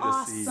 They want are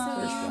you to see So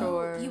awesome. for you,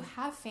 sure. you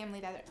have family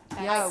that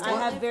Yeah, still I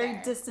have live very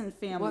there. distant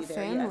family What there.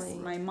 family?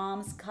 Yes, my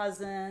mom's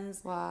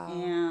cousins Wow.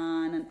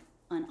 and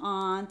an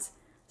aunt.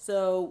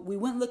 So we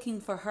went looking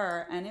for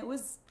her, and it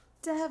was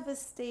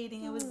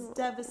devastating. It was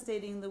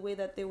devastating the way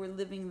that they were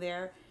living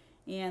there,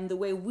 and the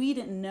way we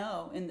didn't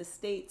know in the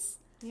States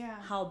Yeah.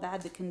 how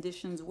bad the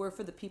conditions were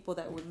for the people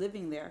that were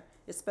living there,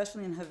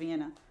 especially in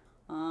Havana.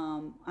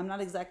 I'm not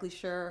exactly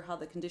sure how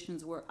the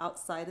conditions were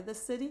outside of the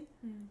city.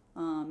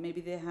 Maybe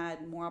they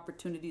had more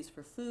opportunities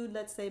for food,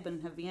 let's say, but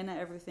in Havana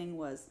everything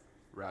was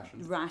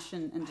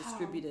Ration. and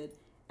distributed.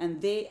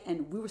 And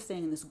we were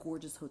staying in this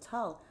gorgeous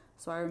hotel.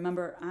 So I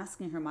remember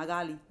asking her,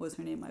 Magali was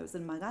her name. I was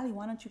in Magali,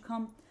 why don't you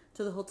come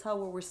to the hotel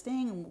where we're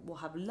staying and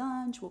we'll have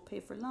lunch, we'll pay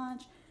for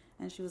lunch.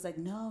 And she was like,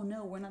 no,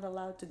 we're not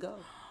allowed to go.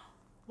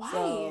 Why?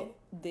 So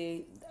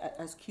they,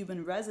 as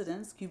Cuban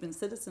residents, Cuban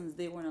citizens,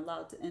 they weren't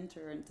allowed to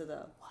enter into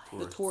the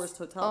tourist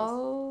hotels.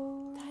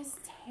 Oh. That is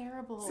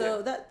terrible.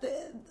 So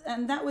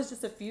that was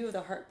just a few of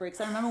the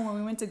heartbreaks. I remember when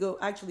we went to go,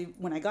 actually,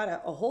 when I got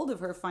a hold of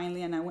her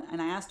finally, and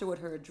I asked her what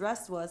her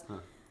address was.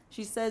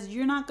 She says,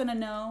 "You're not gonna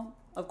know."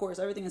 Of course,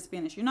 everything in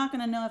Spanish. "You're not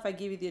gonna know if I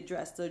give you the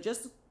address. So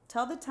just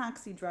tell the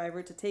taxi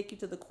driver to take you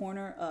to the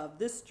corner of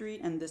this street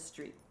and this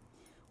street.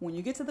 When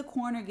you get to the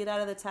corner, get out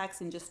of the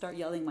taxi and just start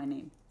yelling my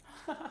name."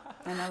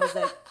 And I was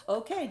like,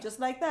 "Okay, just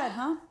like that,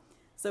 huh?"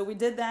 So we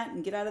did that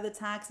and get out of the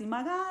taxi,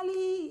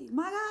 Magali,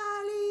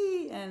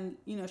 and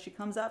she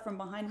comes out from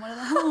behind one of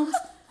the homes,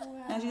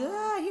 and she's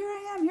like,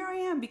 here I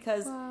am,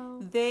 because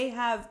they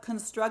have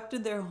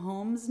constructed their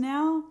homes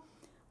now.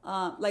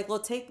 Like we'll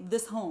take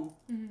this home,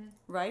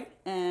 right,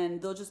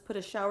 and they'll just put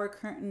a shower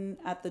curtain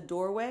at the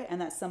doorway, and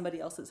that's somebody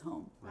else's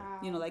home. Wow.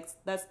 Like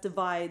that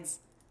divides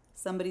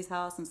somebody's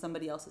house and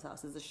somebody else's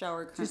house. Is a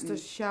shower curtain, Just a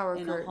shower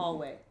in curtain. a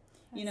hallway.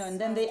 That's And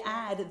then so they terrible.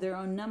 add their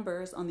own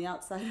numbers on the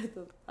outside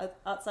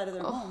of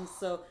their homes.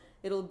 So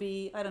it'll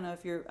be, I don't know,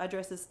 if your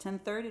address is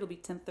 1030, it'll be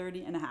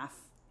 1030 and a half.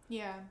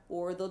 Yeah.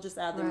 Or they'll just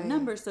add their Right.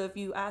 numbers. So if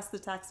you ask the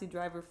taxi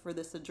driver for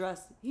this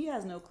address, he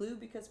has no clue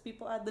because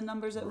people add the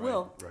numbers at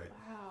will. Right.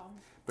 Wow.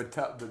 But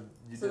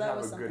you So did that have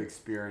a was good something.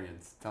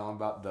 experience. Tell them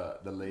about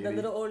the lady. The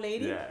little old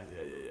lady? Yeah.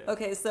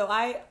 Okay, so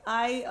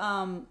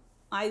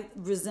I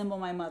resemble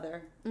my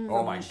mother.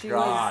 Oh my She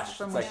gosh. was,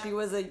 from It's when like she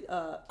was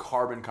a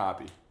carbon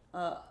copy.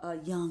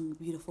 young,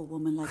 beautiful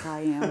woman like I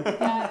am.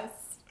 Yes.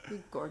 You're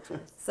gorgeous.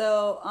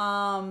 So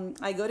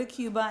I go to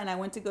Cuba and I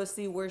went to go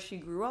see where she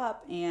grew up,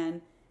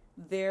 and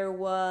there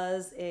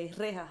was a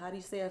reja. How do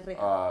you say a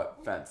reja?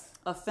 Fence.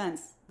 A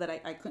fence that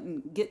I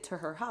couldn't get to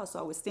her house. So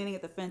I was standing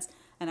at the fence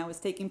and I was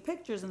taking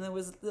pictures, and there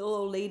was a little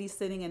old lady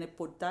sitting in a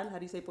portal. How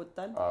do you say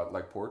portal?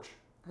 Like porch.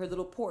 Her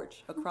little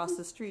porch across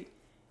the street.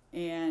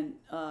 And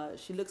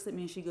she looks at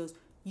me and she goes,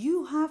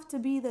 "You have to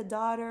be the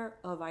daughter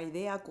of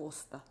Aidea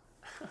Costa."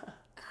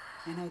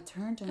 And I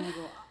turned and I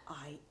go,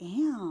 "I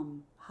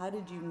am. How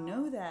did you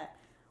know that?"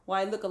 Well,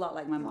 I look a lot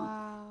like my mom.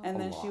 Wow. And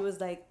then A she lot. was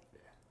like,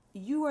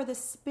 "You are the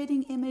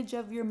spitting image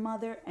of your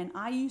mother, and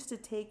I used to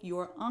take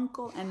your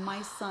uncle and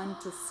my son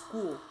to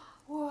school."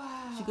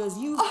 Wow. She goes,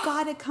 "You've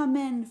got to come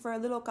in for a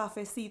little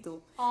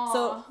cafecito."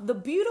 So the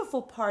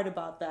beautiful part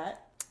about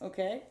that,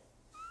 okay,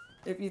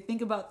 if you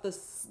think about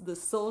the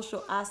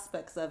social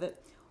aspects of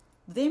it,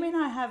 they may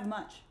not have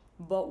much,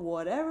 but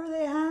whatever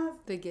they have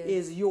They get.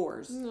 is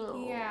yours.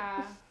 No.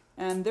 Yeah.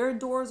 And their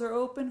doors are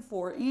open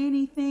for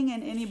anything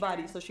and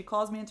anybody. Sure. So she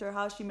calls me into her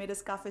house. She made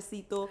us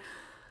cafecito.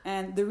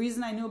 And the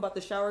reason I knew about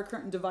the shower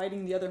curtain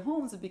dividing the other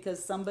homes is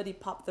because somebody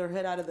popped their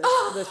head out of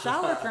the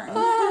shower curtain.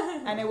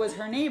 And it was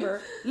her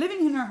neighbor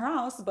living in her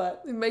house,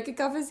 but We make a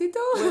cafecito?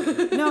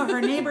 no,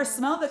 her neighbor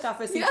smelled the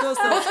cafecito.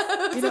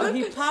 So,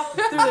 he popped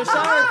through the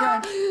shower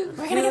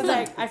curtain. He was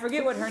like, I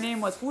forget what her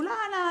name was.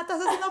 Fulana, estás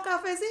haciendo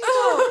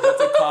cafecito.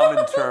 That's a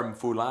common term.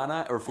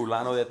 Fulana or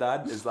fulano de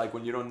tal is like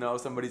when you don't know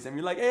somebody's name.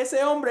 You're like, ese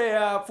hombre,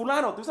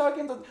 fulano. ¿Tú sabes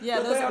quién? Yeah,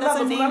 yo estoy that's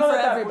a hablando? name Fulano for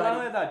de tal, everybody.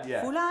 fulano de tal.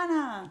 Yeah.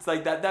 Fulana. It's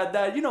like that,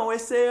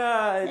 ese...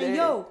 Hey,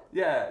 yo.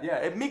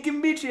 Yeah. Mickey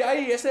Bichi,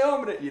 ahí, ese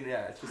hombre.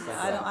 Yeah, it's just like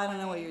that. I don't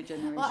know what your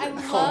generation Well, I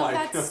is. Oh love my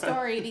that God.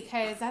 story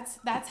because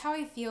that's how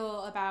I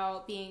feel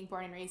about being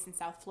born and raised in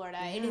South Florida.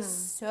 It is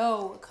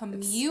so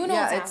communal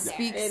Yeah, down it there.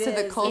 speaks It to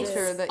the is.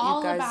 culture It's that you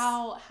all guys.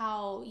 about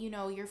how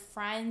your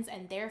friends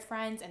and their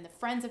friends and the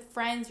friends of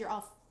friends, you're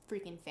all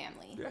freaking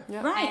family. Yeah.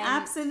 Yeah. Right, And-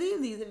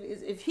 absolutely.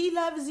 If he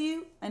loves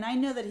you, and I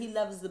know that he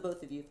loves the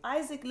both of you. If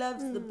Isaac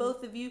loves the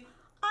both of you,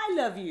 I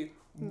love you.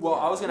 Well,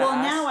 I was gonna Well,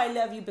 ask. now I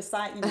love you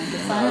beside you. Right,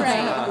 because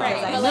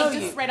right. I But know like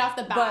just you. right off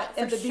the bat. But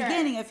for at the sure.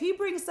 beginning, if he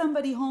brings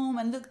somebody home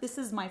and look, this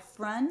is my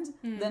friend,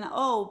 Hmm. then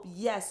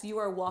yes, you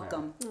are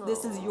welcome.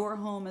 This is your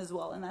home as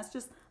well, and that's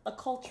just a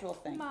cultural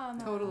thing.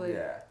 Mama. Totally.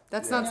 Yeah.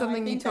 That's Yeah. not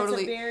something you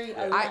totally.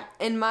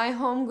 In my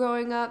home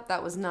growing up,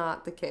 that was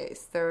not the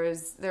case. There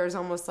was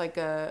almost like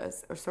a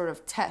sort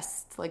of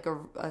test, like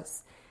a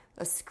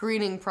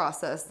screening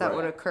process that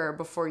would Right. occur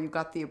before you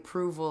got the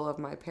approval of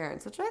my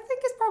parents, which I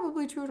think is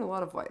probably true in a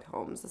lot of white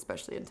homes,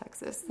 especially in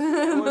Texas.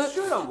 Well, it's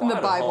true in a lot In the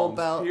of Bible homes,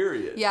 Belt.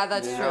 period. Yeah,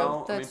 that's You true.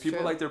 know? That's people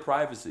true. like their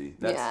privacy.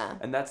 Yeah.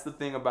 And that's the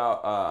thing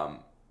about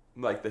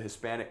like the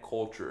Hispanic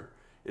culture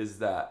is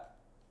that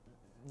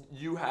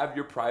you have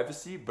your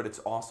privacy, but it's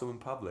also in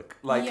public.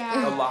 Like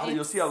Yeah,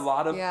 you'll see a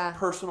lot of Yeah.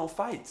 personal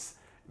fights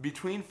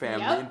between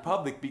family Yep. in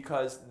public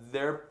because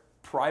their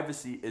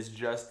privacy is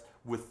just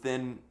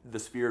within the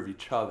sphere of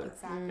each other.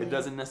 Exactly. It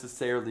doesn't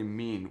necessarily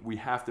mean we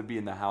have to be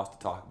in the house to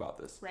talk about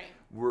this. Right.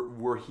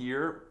 We're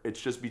here.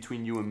 It's just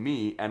between you and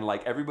me, and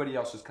like everybody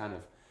else just kind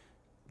of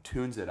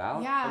tunes it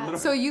out. Yeah. A little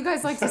So you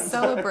guys like to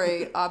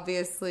celebrate,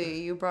 obviously.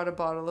 You brought a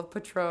bottle of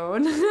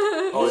Patron.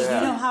 Oh, Hey,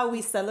 yeah. you know how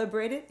we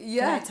celebrate it?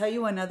 Yeah. Can I tell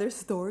you another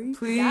story?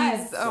 Please,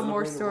 Yes.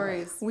 more Celebrate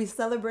stories. We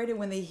celebrated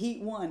when the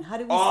Heat won. How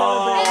did we Oh.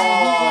 celebrate when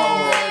the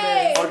Heat won?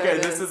 Hey! Okay, There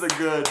it this is a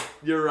good.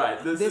 You're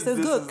right. This is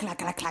good. Clack,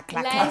 clack, clack,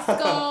 clack, Let's clack.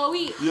 go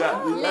eat.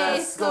 Yeah.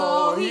 Let's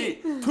go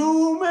eat.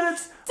 2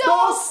 minutes.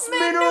 Dos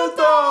minutos.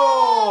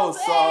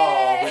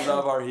 Oh, we Hey.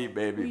 love our Heat,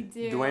 baby. We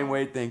do. Dwayne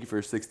Wade, thank you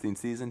for 16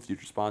 seasons.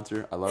 Future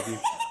sponsor. I love you.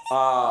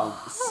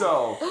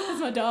 So. That's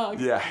my dog.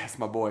 Yeah, it's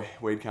my boy,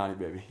 Wade County,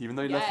 baby. Even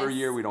though he left for a Yes.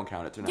 year, we don't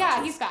count it to now. Yeah,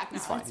 so he's back now.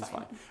 He's fine. It's He's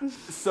fine. fine.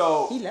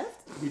 So He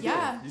left? he did.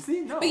 Yeah. You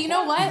see? No. But you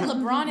know what?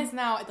 LeBron is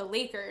now at the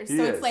Lakers, He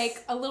so is. it's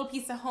like a little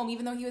piece of home.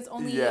 Even though he was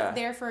only Yeah.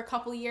 there for a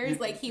couple years, You-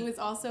 like he was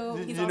also.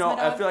 He's You also know, my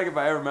dog. I feel like if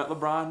I ever met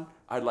LeBron,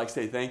 I'd like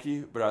say thank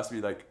you, but I'd also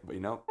be like, but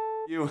you know,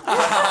 you. Just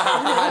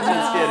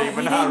kidding,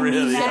 but he not didn't mean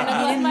really. that. I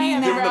He love didn't Miami,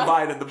 mean Give him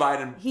bro. the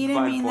Biden. He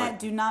didn't Biden mean point. that.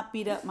 Do not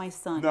beat up my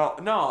son.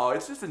 No,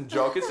 it's just in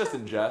joke. It's just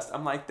in jest.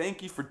 I'm like,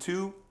 thank you for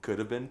 2. Could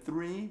have been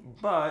 3,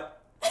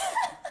 but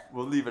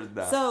we'll leave it at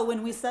that. So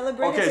when we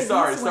celebrated Okay, the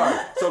sorry. Heat's win-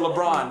 So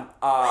LeBron,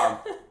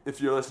 if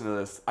you're listening to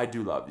this, I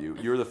do love you.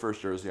 You're the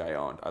first jersey I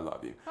owned. I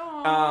love you.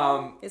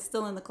 It's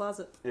still in the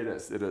closet. It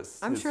is.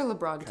 I'm It's sure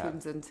LeBron cat.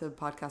 tunes into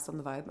podcast on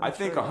the Vibe. I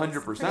think sure he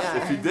 100%. does.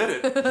 If he did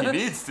it, he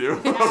needs to.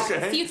 Yeah,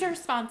 Okay. Future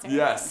sponsor.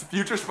 Yes,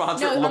 future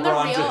sponsor No, on the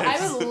LeBron real, I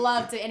James. would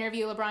love to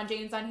interview LeBron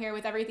James on here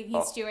with everything he's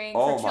Oh, doing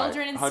oh for my,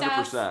 children and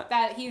 100%. stuff.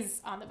 That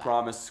he's on the vibe.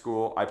 Promise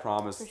school. I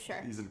promise. For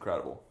sure. He's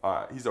incredible.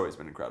 He's always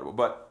been incredible.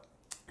 But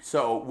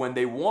so when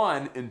they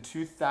won in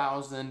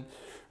 2000,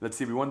 let's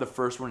see, we won the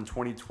first one in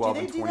 2012 Do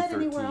they and do that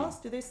 2013. anywhere else?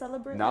 Do they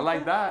celebrate? Not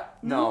like that.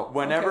 No.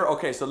 Whenever. Okay.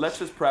 Okay, so let's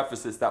just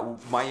preface this that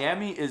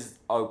Miami is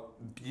a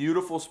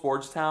beautiful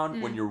sports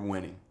town when you're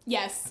winning.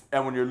 Yes.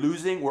 And when you're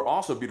losing, we're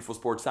also a beautiful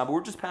sports town, but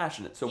we're just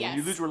passionate. So when Yes.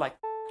 you lose, we're like,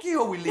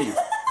 you, we leave.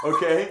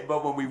 Okay?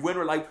 But when we win,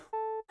 we're like,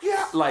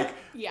 yeah. Like,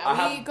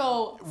 Yeah, we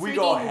go we freaking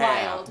go ham.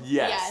 wild.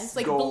 Yes. It's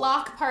like Go-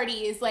 block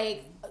parties,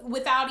 like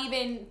without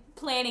even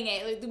planning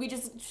it. Like, we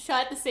just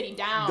shut the city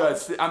down.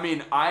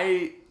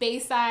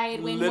 Bayside,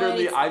 Wynwood.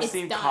 Literally, I've it's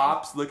seen done.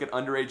 cops look at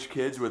underage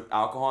kids with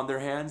alcohol in their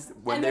hands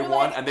when And they they're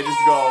won, like, and they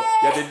just go,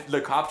 "Hey!"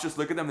 the cops just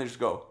look at them, and they just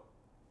go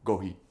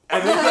Heat.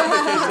 And then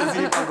the kids just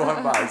keep on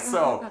going by.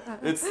 So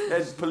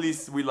it's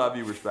police. We love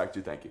you, respect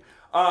you, thank you.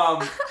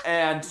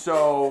 And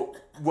so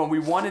when we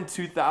won in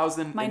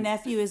 2000, My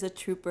nephew is a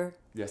trooper.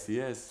 yes, he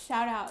is.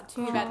 Shout out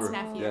to Yvette's Trooper.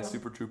 nephew. Yeah,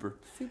 super trooper.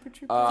 Super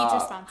true. Future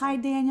sponsor. Hi,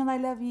 Daniel. I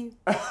love you.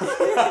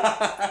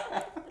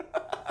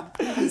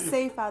 Be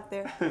safe out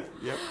there.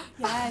 Yep.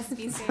 Yes,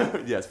 be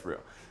safe. Yes, for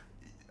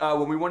real.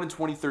 When we won in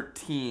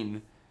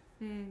 2013,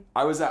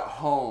 I was at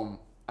home.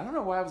 I don't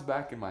know why I was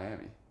back in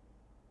Miami.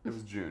 It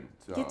was June.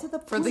 So. Get to the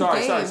For the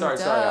point. Sorry.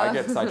 game, I duh.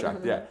 get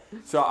sidetracked. Yeah.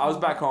 So I was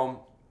back home,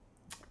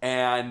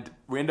 and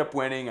we ended up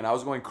winning, and I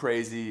was going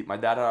crazy. My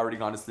dad had already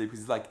gone to sleep because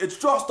he's like, "It's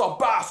just a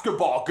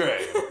basketball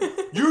game.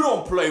 You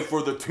don't play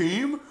for the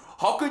team.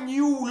 How can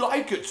you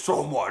like it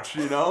so much,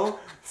 you know?"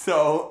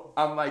 So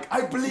I'm like,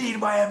 I bleed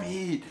Miami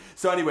Heat.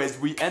 So anyways,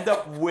 we end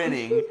up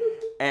winning,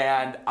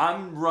 and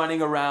I'm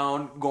running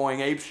around going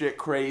apeshit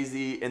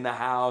crazy in the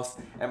house,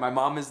 and my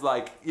mom is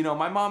like,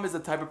 my mom is the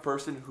type of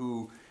person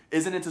who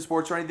isn't into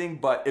sports or anything,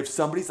 but if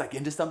somebody's like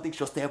into something,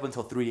 she'll stay up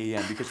until 3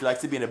 a.m. because she likes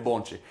to be in a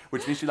bonche,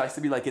 which means she likes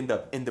to be like in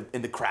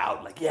the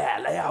crowd, like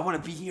I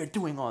want to be here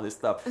doing all this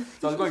stuff.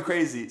 So I was going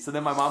crazy. So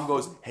then my mom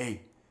goes,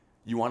 "Hey,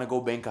 you want to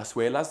go Ben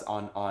Cazuelas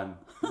on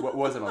what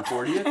was it, on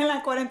 40th? En la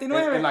 49.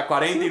 En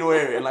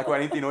la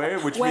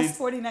 49, which West means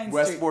 49th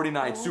West Street.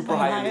 49, Oh super my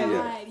high in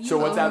God. area. You So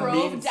what that drove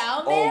means?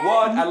 down Oh, there?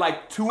 what? At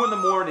like 2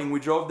 a.m, we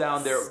drove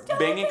down there,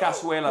 banging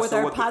cazuelas. With so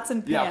our what pots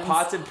and Yeah, pans.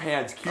 pots and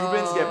pans.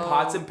 Cubans get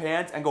pots and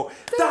pans and go.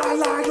 Okay,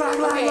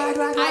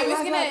 I was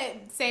gonna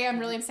say I'm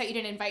really upset you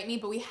didn't invite me,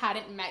 but we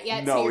hadn't met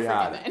yet, No, so we you're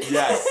haven't. forgiven.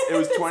 Yes, it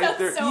was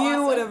 23rd. So You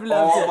awesome. would have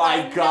loved Oh it.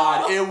 my I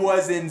God, know. it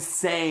was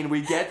insane.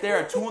 We get there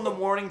at 2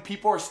 a.m.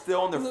 People are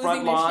still on their Losing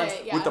front their lawns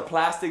shit, yeah. with the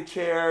plastic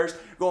chairs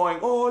going,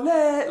 ole,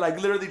 like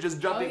literally just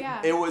jumping. Oh,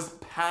 yeah. It was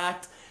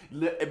packed.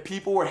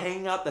 People were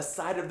hanging out the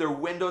side of their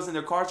windows in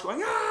their cars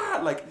going, ah,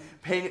 like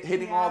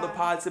hitting all the Yeah.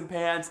 pots and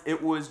pans.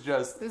 It was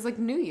just, It was like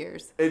New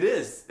Year's. it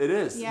is.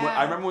 Yeah.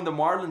 I remember when the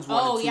Marlins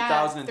won in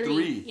 2003.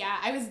 3. Yeah,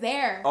 I was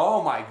there.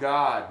 Oh my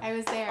God. I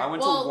was there. I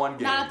went to well, one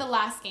game. not at the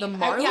last game. The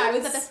Yeah, I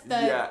was Marlins? at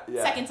the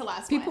Yeah. second to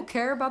last People one.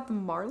 care about the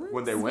Marlins?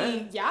 When they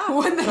win. Yeah.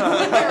 When they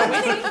When they were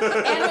winning.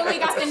 And when we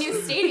got the new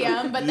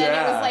stadium, but then it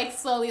Yeah. was like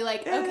slowly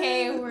like,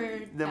 okay, we're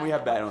Then done. we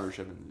have bad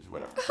ownership and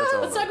whatever. That's Let's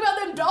over. talk about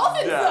them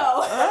Dolphins Yeah.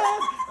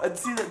 though.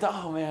 See that?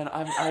 Oh man,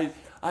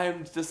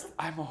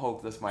 I'm a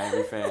hopeless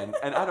Miami fan,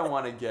 and I don't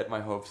want to get my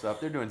hopes up.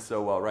 They're doing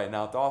so well right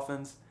now.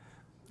 Dolphins,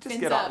 just Fins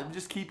get up. on,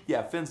 just keep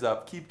fins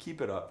up.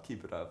 Keep it up.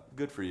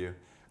 Good for you.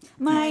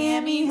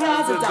 Miami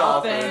has The a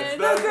Dolphins, Dolphins,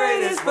 the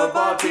greatest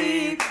football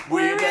team.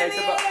 We're in make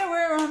the the air,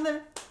 we're on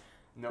the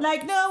No.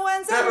 like no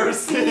one's Never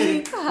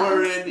seen.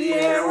 We're in the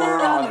air,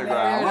 we're on the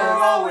ground, we're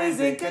always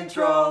in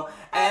control.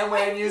 And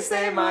when you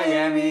say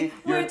Miami,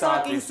 you're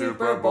talking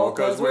Super Bowl,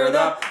 'cause we're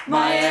the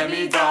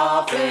Miami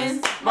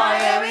Dolphins.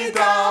 Miami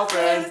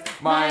Dolphins.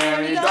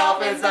 Miami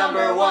Dolphins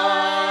number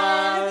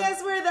one.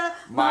 Yes, we're the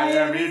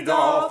Miami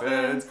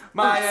Dolphins.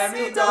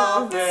 Miami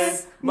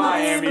Dolphins.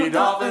 Miami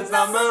Dolphins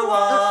number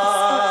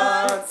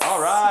one.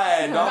 All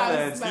right,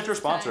 Dolphins, That future was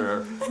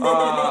sponsor.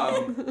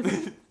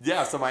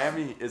 Yeah, so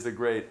Miami is a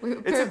great.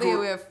 Apparently,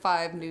 we have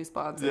 5 new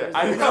sponsors. Yeah,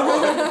 I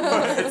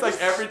know. It's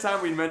like every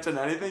time we mention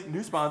anything,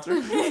 new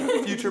sponsor,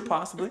 future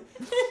possibly.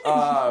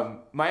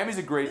 Miami's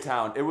a great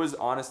town. It was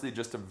honestly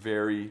just a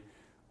very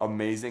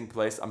amazing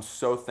place. I'm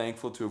so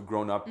thankful to have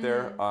grown up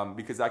there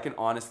because I can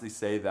honestly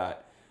say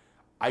that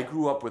I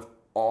grew up with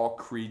all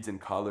creeds and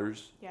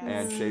colors Yes.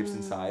 and shapes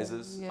and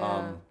sizes.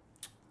 Yeah.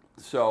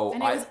 So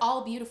And it was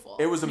all beautiful.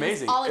 it was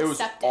amazing. All It was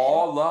accepted.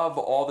 all love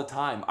all the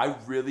time. I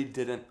really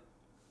didn't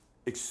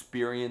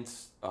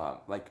experience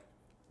like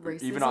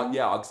even Racism?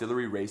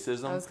 auxiliary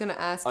racism I was gonna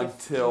ask if you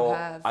until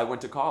have. I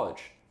went to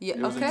college. Yeah,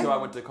 It was okay. until I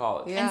went to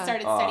college. Yeah. And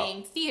started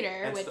studying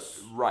theater, And which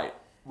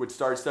which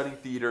started studying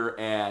theater,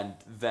 and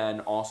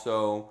then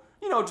also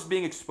just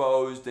being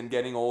exposed and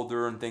getting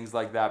older and things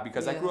like that,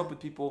 because I grew Yeah. up with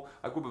people.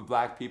 I grew up with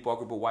black people, I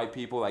grew up with white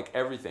people, like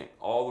everything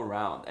all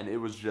around, and it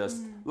was just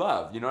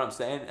love, you know what I'm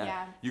saying? And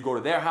Yeah. you go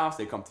to their house,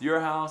 they come to your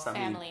house. I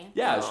Family. mean,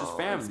 yeah, it's just Oh,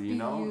 family,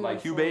 it's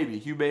like Hugh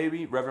beautiful.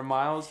 Baby, Reverend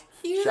Miles.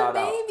 Hugh shout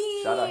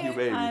Baby. out Hugh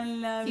Baby. I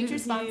love Future you.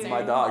 sponsor.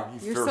 My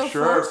dog, You're for so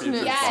sure. fortunate.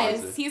 Future yes,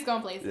 sponsor. he's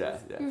going places.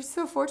 Yeah. You're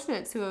so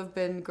fortunate to have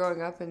been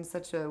growing up in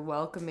such a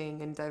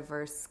welcoming and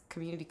diverse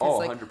community. Oh,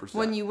 like 100%.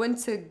 when you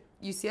went to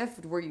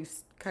UCF, were you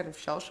kind of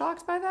shell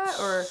shocked by that,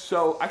 or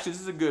So actually,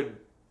 this is a good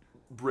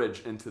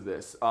bridge into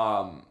this.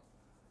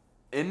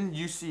 In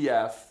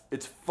UCF,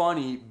 it's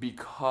funny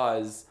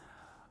because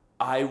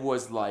I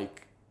was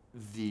like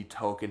the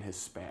token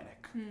Hispanic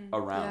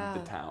around Yeah. the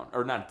town,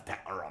 or not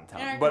around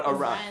town, In our but group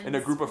of around friends, in a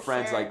group of for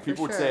friends. sure. Like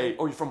people would For say, sure.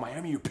 "Oh, you're from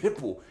Miami. You're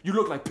Pitbull. You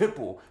look like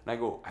Pitbull." And I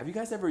go, "Have you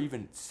guys ever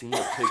even seen a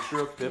picture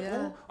of Pitbull?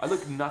 Yeah. I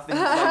look nothing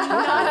like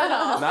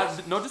Pitbull.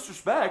 Not no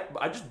disrespect,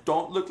 but I just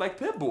don't look like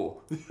Pitbull."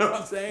 You know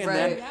what I'm saying? And Right.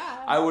 then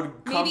Yeah. I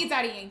would come. Maybe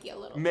Daddy Yankee a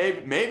little.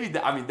 Maybe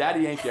I mean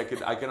Daddy Yankee.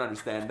 I can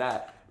understand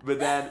that. But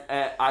then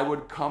I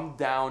would come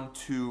down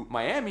to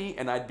Miami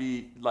and I'd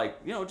be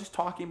like, just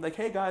talking like,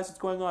 "Hey guys, what's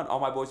going on?" All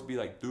my boys would be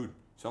like, "Dude, you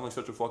sound like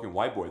such a fucking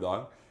white boy,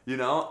 dog." And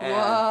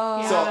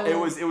Whoa. so Yeah.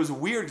 it was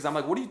weird because I'm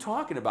like, "What are you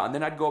talking about?" And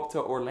then I'd go up to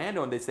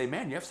Orlando and they'd say,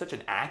 "Man, you have such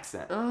an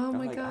accent." Oh And I'm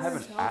my like, God. I have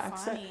an So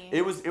accent. funny.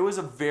 It was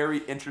a very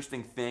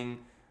interesting thing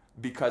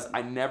because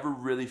I never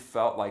really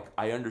felt like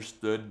I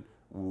understood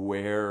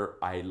where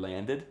I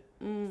landed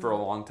for a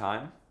long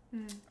time.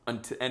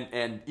 Until,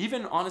 and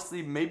even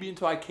honestly, maybe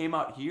until I came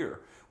out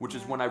here, which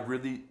is when I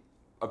really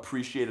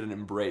appreciated and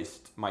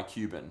embraced my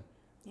Cuban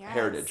Yes.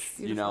 heritage.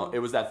 Beautiful. It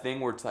was that thing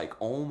where it's like,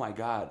 oh my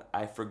God,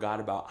 I forgot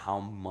about how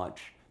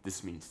much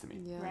this means to me.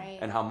 yeah. Right.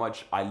 And how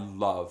much I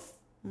love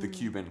the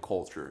Cuban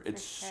culture.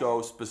 It's sure.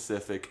 so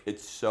specific.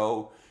 It's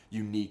so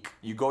unique.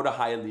 You go to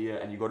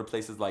Hialeah and you go to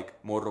places like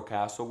Morro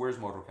Castle. Where's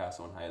Morro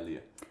Castle in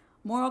Hialeah?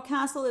 Morro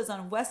Castle is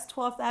on West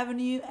 12th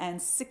Avenue and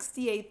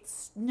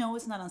 68th. No,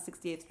 it's not on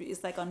 68th Street.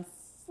 It's like on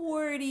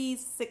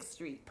 46th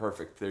Street.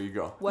 Perfect. There you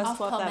go. West Off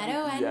 12th Palmetto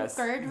Avenue. and Yes.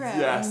 3rd Road.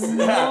 Yes.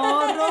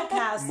 Morro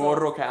Castle.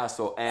 Morro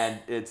Castle, and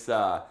it's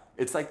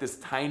like this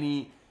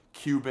tiny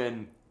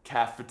Cuban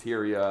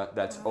cafeteria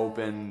that's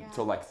open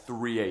till like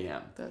 3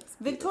 a.m. That's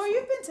Victoria,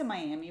 you've been to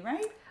Miami,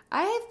 right?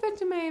 I have been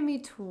to Miami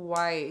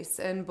twice,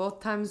 and both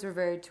times were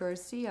very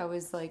touristy. I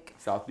was like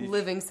South Beach?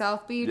 living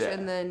South Beach, Yeah.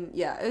 and then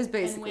it was And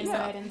basically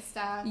Wynwood and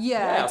stuff.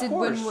 yeah, I of did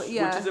course, Wynwood,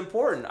 which is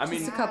important. I mean,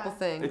 just a couple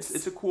things.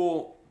 it's a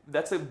cool.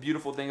 That's a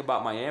beautiful thing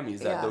about Miami is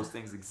that Yeah. those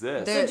things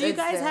exist. There- So do you it's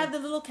guys there. have the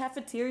little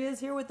cafeterias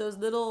here with those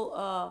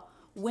little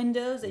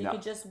windows that you No.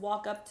 could just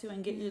walk up to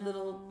and get your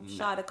little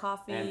shot of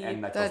coffee.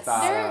 And la That's-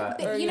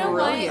 tostada. You know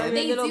what? Brilliant.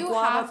 They Little do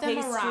guava have them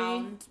pastry.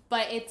 around,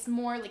 but it's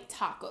more like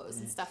tacos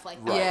and stuff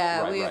like that. Right,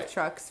 Yeah, right, we right. have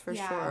trucks for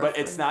Yeah. sure. But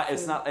it's for not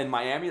food. in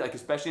Miami, like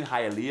especially in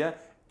Hialeah,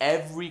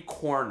 every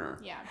corner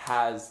Yeah.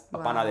 has a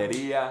Wow.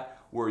 panaderia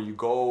where you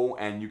go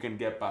and you can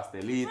get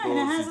pastelitos. Right, and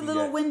it has you the can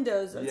little get-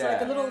 windows. It's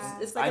like a little. Yeah.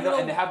 It's like I a know, little.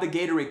 and they have the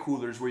Gatorade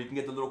coolers where you can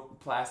get the little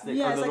plastic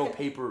Yeah, or it's the like little a-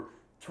 paper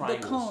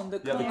triangles. cone,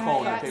 the Yeah, the cone.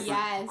 cone, Yeah, the paper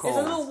yes. cones.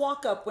 It's a little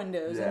walk-up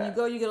windows, and Yeah. you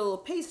go, you get a little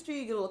pastry,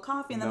 you get a little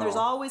coffee, and then there's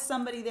No. always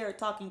somebody there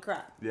talking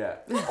crap. Yeah,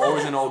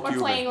 always an old Or Cuban.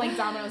 playing like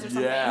dominoes or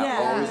something. Yeah.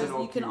 Yeah, always an you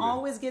old can Cuban.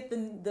 always get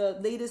the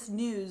latest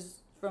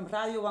news from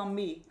Radio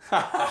Bambi,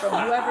 from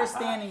whoever's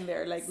standing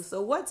there. Like,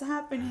 so what's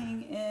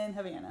happening in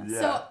Havana Yeah.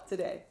 So,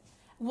 today?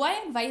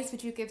 what advice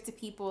would you give to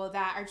people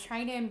that are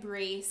trying to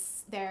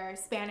embrace their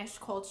Spanish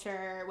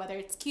culture, whether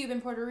it's Cuban,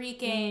 Puerto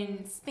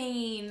Rican,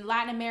 Spain,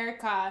 Latin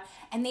America,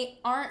 and they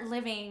aren't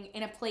living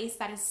in a place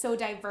that is so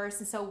diverse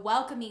and so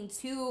welcoming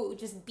to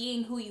just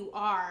being who you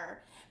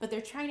are, but they're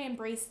trying to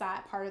embrace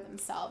that part of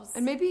themselves?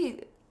 And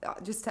maybe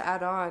just to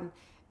add on,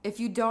 if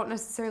you don't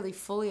necessarily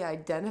fully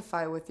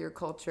identify with your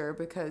culture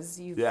because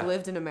you've Yeah.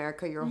 lived in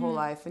America your whole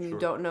life and you Sure.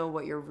 don't know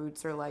what your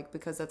roots are like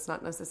because that's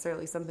not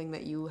necessarily something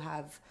that you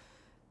have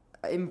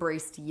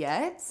embraced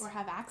yet. Or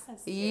have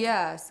access to.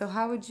 Yeah. So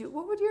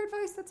what would your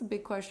advice? That's a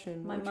big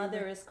question. My What would your-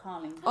 mother is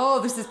calling. Oh,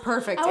 this is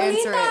perfect. Abuelita,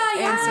 Answer it.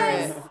 yes.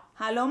 Answer it.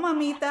 Hello,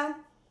 mamita.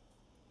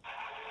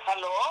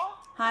 ¿Aló?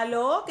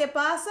 Hello, ¿qué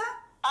pasa?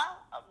 Ah,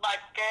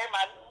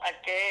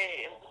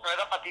 ¿qué? No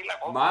era para ti la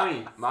copa.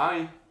 Mami,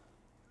 mami,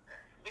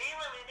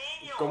 Dime,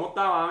 mi niño. ¿cómo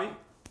está, mami?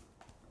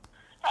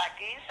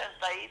 Aquí,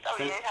 sentadita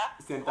vieja.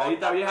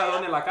 Sentadita vieja,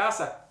 ¿dónde? En la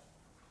casa.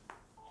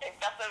 En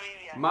casa de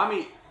Vivian.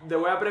 Mami, te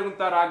voy a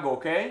preguntar algo,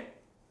 ¿ok? Espérate.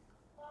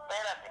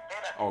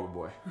 Oh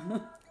boy.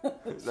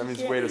 That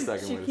means wait a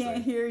second. She wait a can't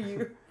second. hear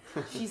you.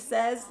 She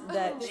says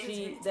that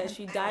she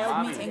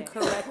dialed me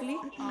incorrectly,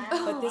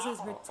 but this is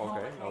her tone.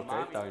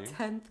 Okay, está bien.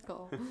 10th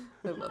call.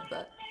 I love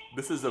that.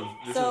 This So is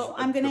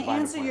I'm going to divine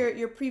answer appointment.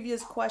 your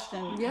previous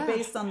question Yeah.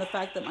 based on the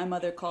fact that my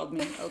mother called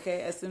me,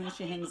 okay, as soon as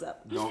she hangs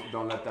up.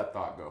 Don't let that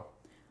thought go.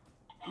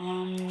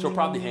 She'll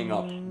probably hang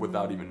up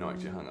without even knowing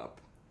she hung up.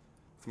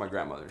 It's my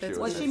grandmother. That's Well,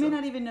 always she says may that.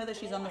 not even know that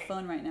she's on the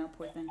phone right now,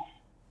 poor thing.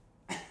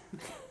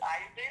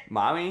 Ahí sí.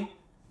 Mami,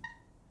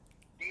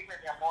 Dime,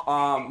 mi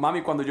amor.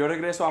 mami, cuando yo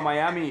regreso a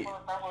Miami, ¿Cómo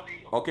está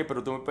jodido? ok,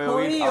 pero tú me puedes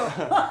oír.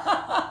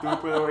 Jodido. Tú me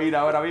puedes oír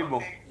ahora mismo.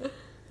 Sí,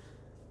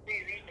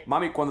 dime.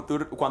 Mami,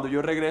 cuando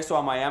yo regreso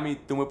a Miami,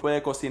 tú me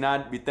puedes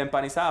cocinar bistec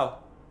empanizado.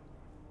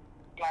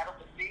 Claro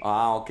que sí.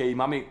 Ah, ok,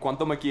 mami,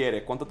 ¿cuánto me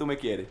quieres? ¿Cuánto tú me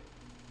quieres?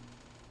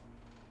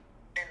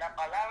 En la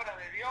palabra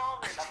de Dios,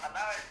 en la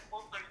palabra del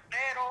mundo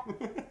entero.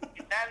 Y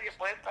nadie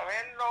puede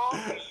saberlo.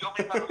 Y yo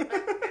misma lo sé.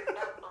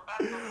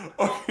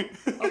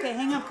 Okay,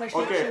 hang up because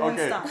Ok, she won't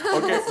ok, stop.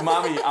 ok,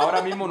 mami,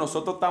 ahora mismo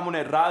nosotros estamos en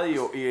el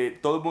radio y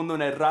todo el mundo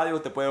en el radio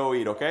te puede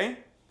oír, ¿ok?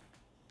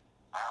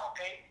 Ah, ok.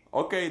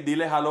 Ok,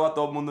 dile hello a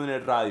todo el mundo en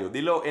el radio.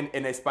 Dilo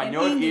en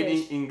español y en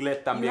English. inglés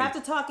You también. have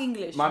to talk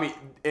English. Mami,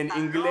 en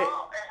inglés.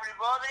 Hello,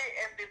 everybody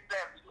in this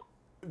service.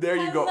 There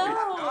you go.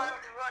 Hello,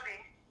 everybody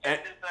in And,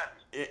 this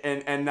service.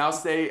 and now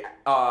say,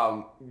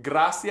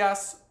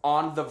 gracias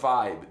on the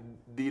vibe.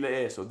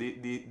 Dile eso, di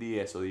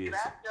eso, di eso.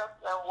 Gracias.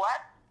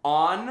 What?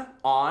 On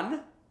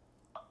On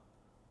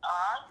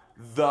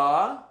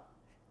the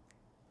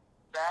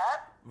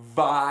that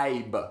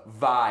vibe.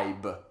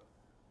 vibe.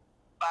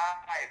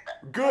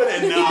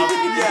 Good enough.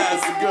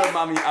 Yes, good,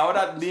 mami.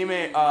 Ahora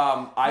dime,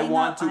 I Hang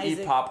want up, to eat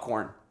Isaac.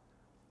 popcorn.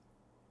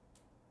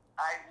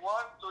 I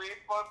want to eat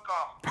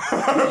popcorn.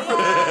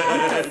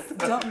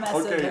 Don't mess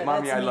with Okay, her.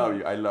 mommy, That's I love mean.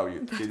 you. I love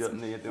you. I love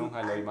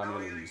you, mommy. I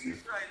love you too.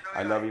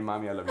 I love you,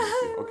 mommy. I love you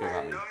too. Okay,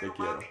 mami, te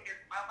quiero. Mami, que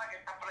mamá que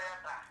está por allá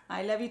atrás.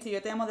 I love you too. Yo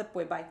te amo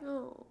después. Bye.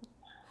 Oh,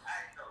 I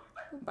know,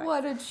 bye. Bye.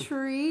 what a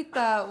treat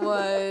that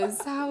was.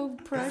 How So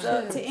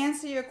precious. to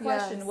answer your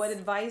question, Yes. what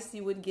advice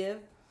you would give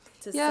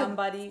to Yeah.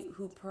 somebody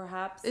who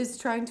perhaps Is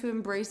trying to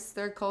embrace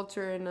their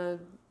culture in a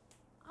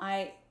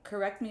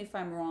correct me if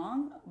I'm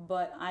wrong,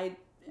 but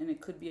and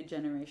it could be a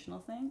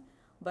generational thing,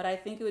 but I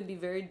think it would be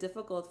very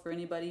difficult for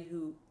anybody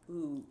who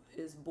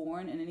is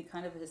born in any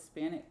kind of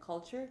Hispanic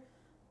culture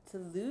to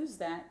lose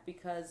that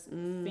because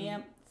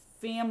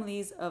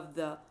families of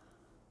the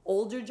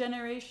older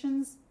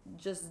generations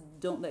just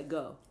don't let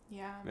go.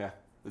 Yeah. Yeah,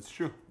 that's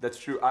true. That's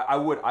true. I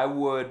would.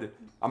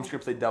 I'm just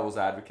gonna play devil's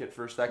advocate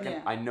for a second.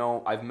 Yeah. I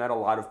know I've met a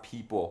lot of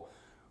people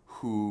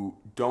who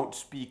don't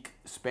speak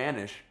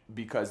Spanish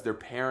because their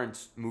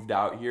parents moved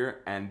out here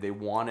and they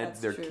wanted That's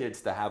their true.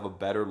 kids to have a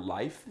better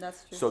life.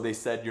 That's true. So they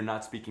said, you're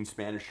not speaking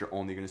Spanish, you're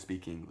only going to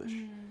speak English.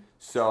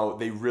 So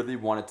they really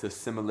wanted to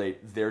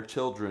assimilate their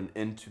children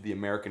into the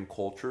American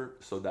culture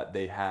so that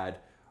they had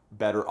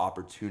better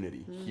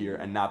opportunity here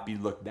and not be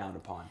looked down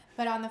upon.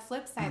 But on the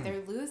flip side,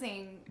 they're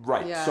losing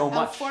Right, Yeah. so A a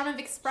much. form of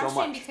expression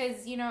much.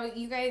 because, you know,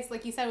 you guys,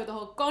 like you said, with the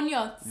whole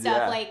coño stuff,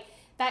 Yeah. like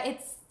that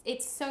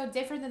it's so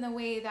different than the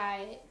way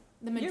that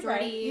the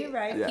majority You're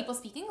right. of Yeah. people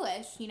speak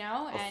English, you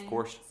know? And Of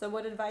course. So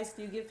what advice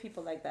do you give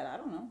people like that? I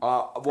don't know.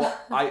 Well,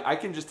 I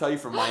can just tell you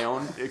from my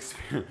own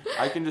experience.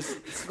 I can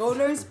just Go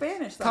learn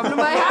Spanish. Come to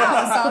my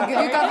house. I'll give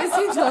you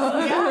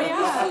cafecito.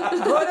 yeah.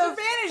 Go to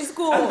Spanish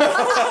school.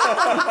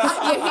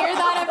 You hear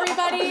that,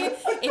 everybody?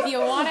 If you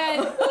want to,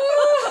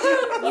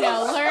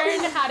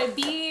 learn how to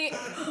be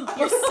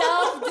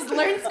yourself, just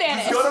learn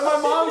Spanish. go to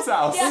my mom's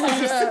house. Yeah,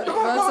 that's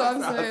what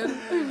I'm saying.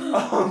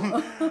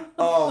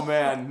 Oh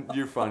man,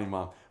 you're funny,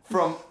 Mom.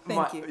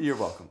 Thank you. You're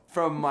welcome.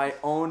 From my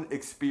own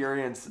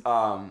experience,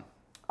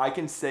 I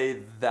can say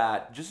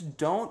that just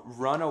don't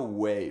run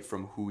away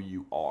from who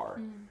you are.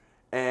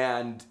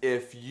 And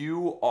if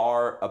you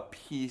are a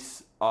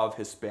piece of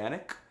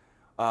Hispanic,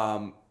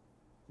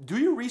 do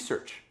your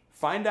research.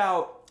 Find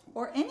out.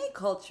 Or any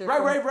culture.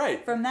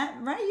 Right. From that,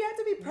 right? You have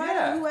to be proud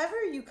Yeah. of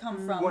whoever you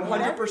come from. 100%.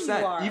 Whatever you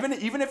are.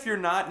 Even if you're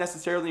not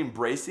necessarily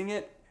embracing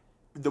it,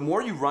 the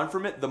more you run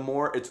from it, the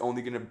more it's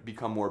only going to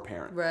become more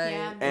apparent. Right.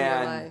 Yeah. in your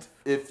And life.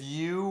 if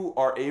you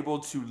are able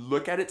to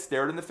look at it,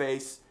 stare it in the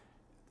face,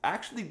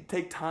 actually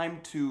take time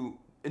to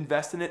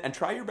invest in it and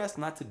try your best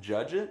not to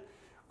judge it,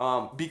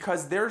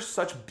 because there's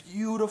such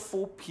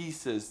beautiful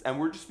pieces, and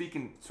we're just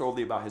speaking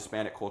solely about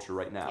Hispanic culture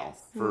right now Yes.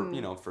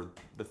 for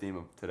the theme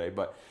of today,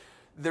 but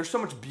there's so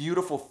much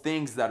beautiful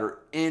things that are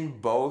in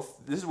both.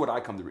 This is what I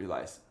come to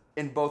realize.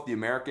 In both the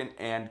American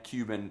and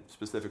Cuban,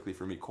 specifically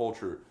for me,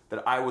 culture,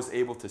 that I was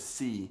able to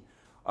see.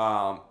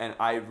 And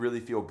I really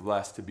feel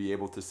blessed to be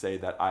able to say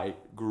that I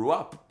grew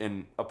up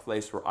in a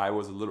place where I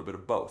was a little bit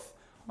of both.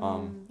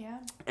 Yeah.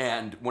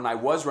 And when I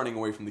was running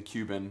away from the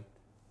Cuban,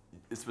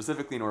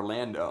 specifically in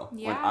Orlando,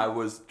 when Yeah. I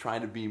was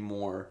trying to be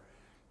more,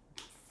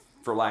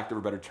 for lack of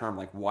a better term,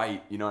 like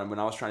white, and when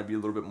I was trying to be a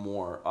little bit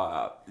more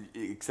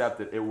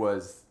accepted, it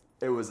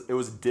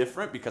was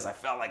different because I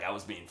felt like I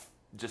was being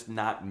just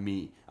not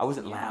me. I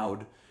wasn't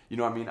loud. You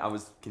know what I mean? I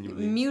was. Can you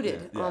believe?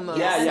 Muted almost.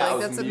 Yeah. Like I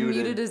was that's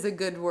muted is a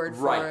good word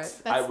for Right.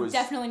 it. That's I was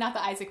definitely not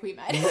the Isaac we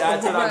met.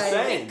 That's what I'm Right.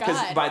 saying. Thank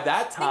Because God. by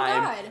that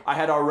time, God. I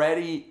had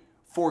already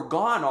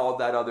forgone all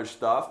that other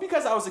stuff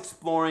because I was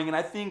exploring, and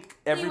I think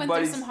You went through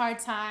everybody's. some hard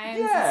times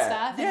Yeah. and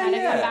stuff, and Yeah, had to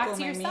yeah. come back to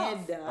Con yourself.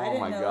 mierda. Oh I didn't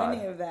my know God.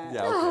 any of that.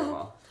 Yeah. Okay.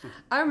 Well.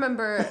 I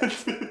remember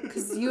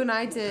because you and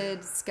I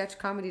did sketch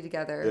comedy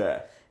together.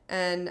 Yeah.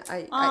 And Oh,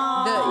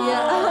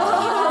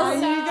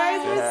 you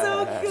guys were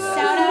so Yeah. good.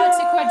 Shout out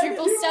to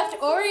quadruple stuffed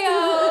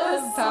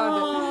Oreos.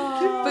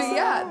 found it. But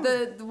yeah,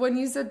 the when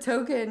you said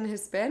token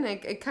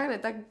Hispanic, it kind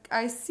of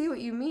I see what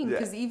you mean Yeah.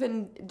 because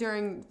even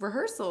during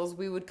rehearsals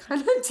we would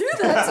kind of do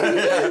that. To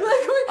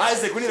you.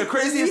 Isaac, we need a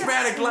crazy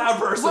Hispanic loud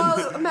person.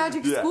 Well,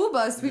 Magic Yeah. School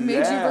Bus, we made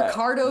you Yeah.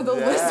 Ricardo the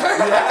Yeah. Lizard.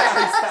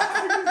 Yeah,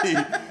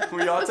 exactly.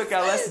 We all took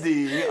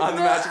LSD on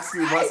the Magic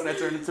School Bus, and I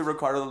turned into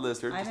Ricardo the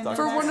Lizard. I Just didn't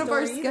talking know For that one of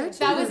our story either. sketches.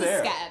 That You were was a there.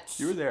 sketch.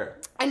 You were there.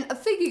 And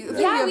thinking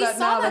Yeah, of we that saw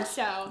now, that that's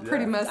show.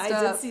 pretty messed I did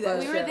up. see that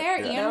but- We were there.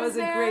 Yeah. Ian That was a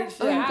there. great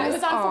show. Yeah, it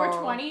was on Aw.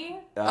 420.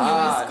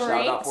 Ah, it was shout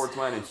great. out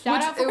 420.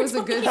 Shout out It was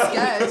a good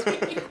 420.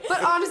 sketch.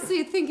 But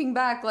honestly, thinking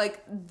back,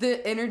 like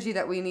the energy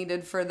that we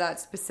needed for that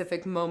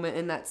specific moment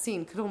in that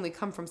scene could only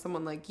come from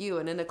someone like you.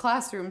 And in a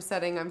classroom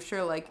setting, I'm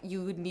sure like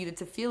you needed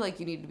to feel like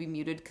you needed to be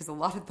muted because a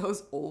lot of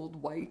those old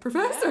white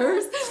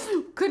professors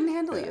couldn't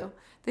handle you.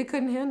 They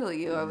couldn't handle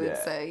you, I would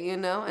Yeah. say,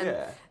 and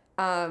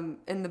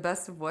in the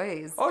best of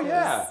ways. Oh 'cause-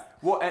 yeah.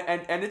 Well,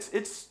 and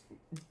it's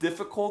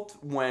difficult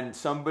when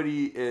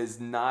somebody is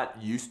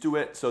not used to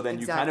it. So then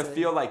you kind of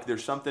Exactly. feel like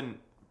there's something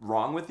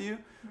wrong with you,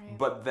 Right.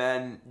 but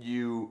then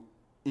you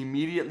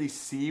immediately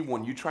see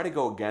when you try to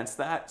go against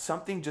that,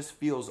 something just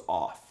feels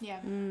off. Yeah.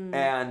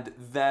 And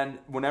then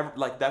whenever,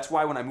 like, that's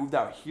why when I moved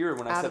out here,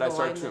 when I Out said of I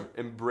started alignment. to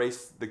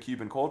embrace the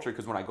Cuban culture,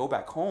 because when I go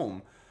back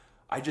home,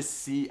 I just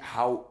see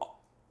how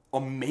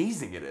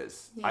amazing it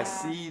is. I Yeah.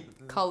 see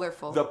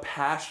Colorful. the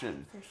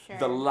passion, For sure.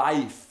 the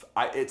life.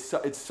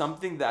 It's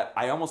something that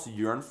I almost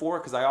yearn for,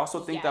 because I also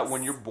think that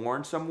when Yes. you're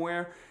born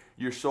somewhere,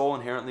 your soul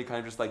inherently kind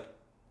of just like,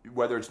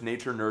 whether it's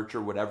nature,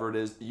 nurture, whatever it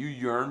is, you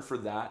yearn for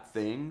that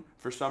thing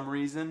for some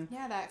reason.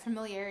 Yeah, that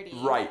familiarity.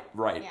 Right.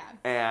 Yeah.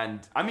 And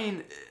I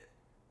mean,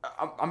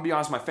 I'm be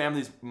honest, my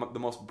family's the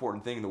most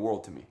important thing in the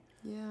world to me.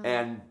 Yeah.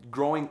 And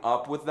growing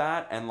up with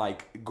that and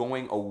like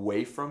going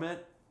away from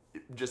it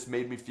just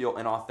made me feel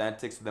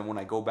inauthentic. So then when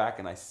I go back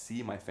and I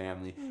see my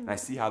family and I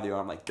see how they are,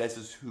 I'm like, this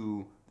is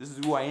who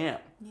I am.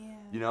 Yeah.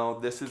 You know,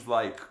 this is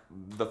like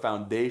the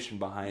foundation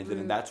behind it,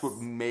 and that's what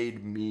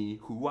made me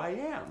who I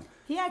am.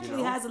 He actually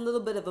know? has a little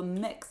bit of a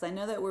mix. I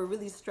know that we're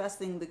really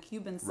stressing the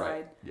Cuban side,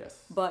 Right.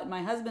 Yes. but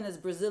my husband is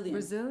Brazilian.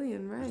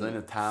 Brilliant, right? Brazilian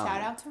Italian.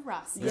 Shout out to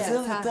Ross. Yes.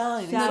 Brazilian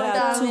Italian. Shout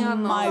out to Italiano.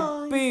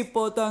 my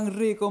people, tan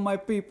rico, my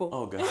people.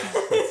 Oh god,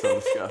 that's so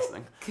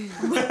disgusting.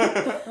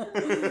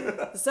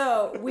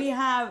 So we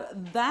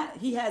have that.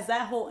 He has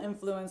that whole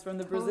influence from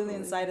the Brazilian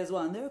Totally. side as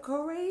well, and they're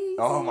crazy.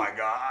 Oh my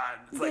god,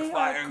 it's like They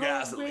fire are and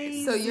gasoline.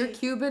 crazy. So you're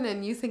Cuban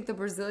and you think the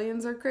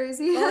Brazilians are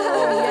crazy? Oh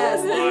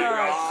yes, they my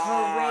are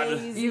God.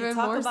 crazy. Even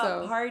Talk more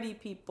about so. party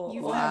people.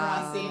 You've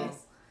Wow. met Rossi.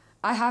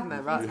 I have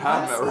met Rossi. You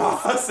have met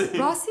Rossi.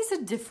 Rossi's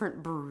a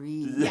different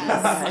breed.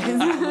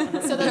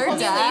 Yes. So the Their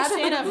dad?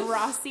 formulation of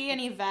Rossi and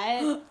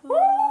Yvette,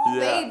 Yeah.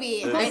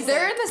 baby. Yeah. If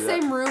they're in the Yeah.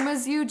 same room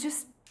as you,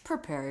 just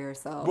prepare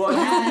yourself. Well,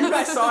 you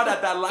guys saw it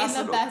at that last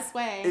in the best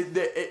way.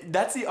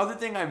 That's the other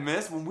thing I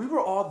missed. When we were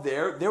all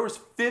there was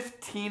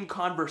 15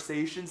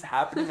 conversations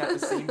happening at the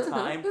same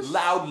time,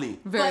 loudly.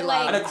 Very but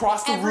loud. like And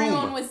across the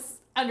everyone room. was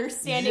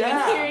understanding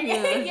Yeah. and hearing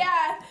it.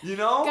 Yeah. You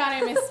know? God,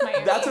 I miss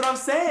Miami. That's what I'm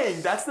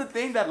saying. That's the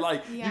thing that,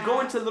 like, you go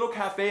Yeah. into a little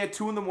cafe at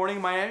 2 in the morning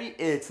in Miami,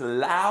 it's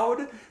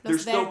loud.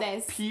 There's still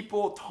Verdes.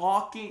 people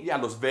talking. Yeah,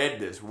 Los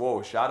Verdes.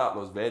 Whoa, shout out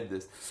Los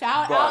Verdes.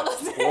 Shout out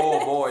Los Oh,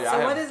 boy.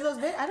 So what is Los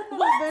Verdes? I don't know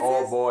what Los Oh,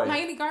 Verdes is. boy.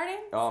 Miami Gardens?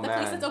 Oh, the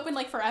place man. that's open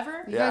like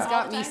forever? You Yeah. guys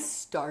got All the me time?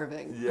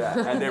 starving. Yeah,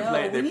 and they're No,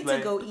 playing. we They need play.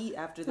 to go eat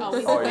after this. Oh,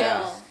 we Oh, will.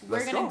 yeah. We're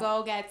Let's gonna go.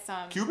 go get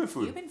some Cuban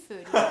food. Cuban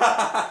food.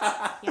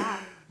 Yeah.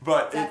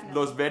 But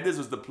Definitely. Los Verdes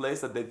was the place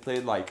that they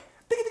played like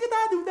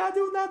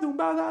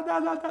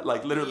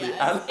like literally Yes.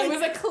 at It like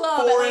was a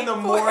club. 4 at, in the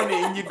like, 4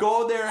 morning. You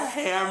go there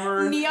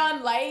hammered.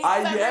 Neon lights.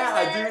 Yeah,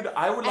 everywhere, dude.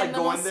 I would like and the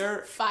go in most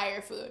there.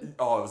 Fire food.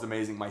 Oh, it was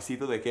amazing.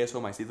 Maicito de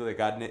queso, maicito de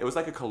carne. It was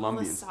like a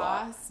Colombian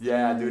spot. sauce.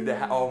 Yeah, dude. They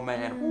oh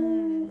man.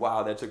 Ooh,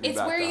 wow, that took me It's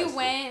back. where you guys.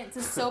 went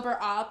to sober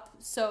up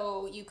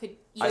so you could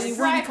I either see.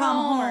 drive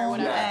home or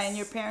whatever. Yes. and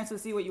your parents would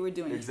see what you were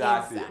doing.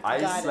 Exactly. Exactly. I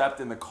Got it. slept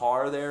in the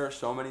car there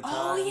so many times.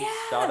 Oh, yeah.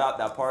 Shout out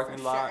that parking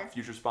For lot. sure.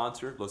 Future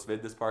sponsor, Los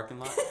Verdes parking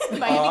lot.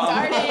 Miami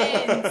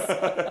Gardens.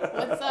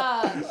 What's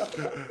up?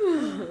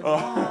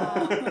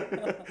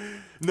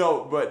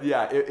 No, but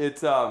yeah,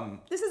 it's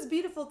This is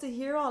beautiful to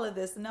hear all of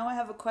this. And now I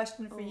have a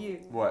question for you.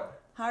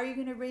 what? How are you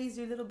going to raise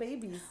your little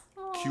babies?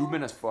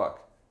 Cuban as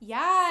fuck.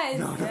 Yes.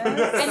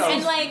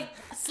 And like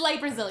slight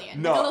Brazilian. like a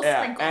No, little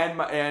yeah,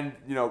 sprinkle. and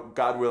you know,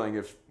 God willing,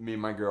 if me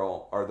and my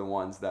girl are the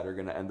ones that are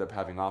gonna end up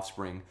having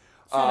offspring,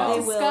 Shout out They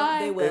to will. Sky.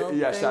 They will.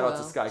 yeah, They shout out will.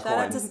 to Sky Shout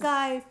out to Coin.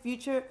 Sky,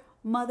 future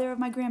mother of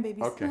my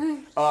grandbabies. Okay.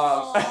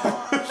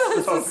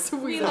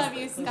 We love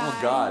you, Sky. Oh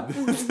God.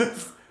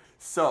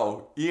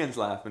 So Ian's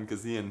laughing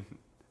because Ian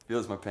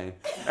feels my pain,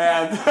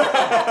 and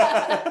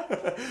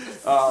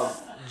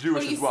Jewish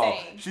What are you as well.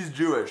 saying? She's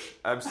Jewish.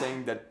 I'm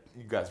saying that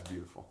you guys are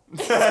beautiful.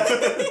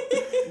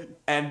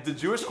 And the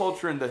Jewish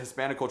culture and the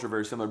Hispanic culture are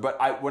very similar.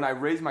 But when I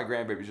raised my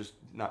grandbabies, just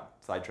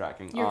not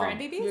sidetracking. Your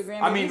grandbabies? Your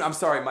grandbabies? I mean, I'm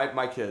sorry,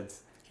 my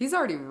kids. He's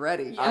already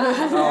ready. Oh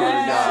my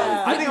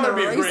God. I think I'm gonna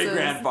be a Races. great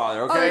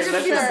grandfather. Okay, Oh, you're gonna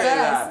let's be just the say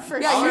best. that. For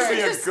I'm sure. gonna be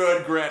You a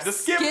should good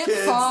just skip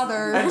kids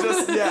father. and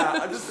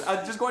just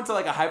I'm just going to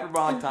like a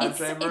hyperbolic time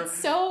chamber. It's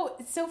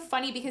so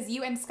funny because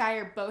you and Sky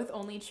are both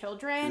only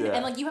children, Yeah.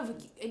 and like you have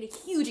a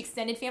huge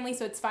extended family,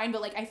 so it's fine.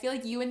 But like I feel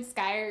like you and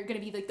Sky are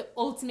gonna be like the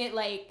ultimate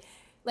like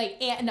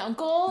aunt and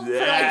uncle for like your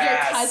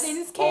Yes.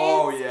 cousins' kids.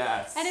 Oh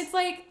yes. And it's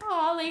like,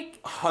 oh,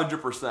 like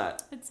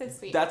 100%. it's so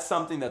sweet. That's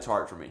something that's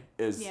hard for me.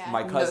 Is Yeah.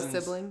 my No cousins?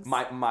 siblings?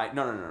 My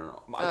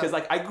no. Because Oh.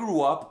 like I grew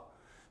up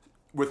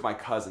with my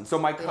cousins. So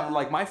Yeah.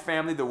 like my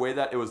family, the way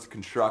that it was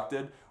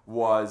constructed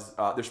was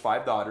there's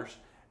 5 daughters,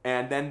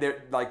 and then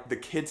the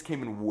kids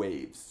came in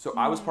waves. So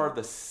I was part of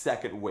the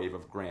second wave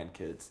of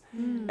grandkids,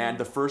 and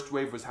the first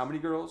wave was how many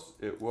girls?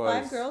 It was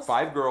 5 girls.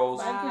 5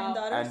 girls. 5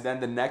 granddaughters. And then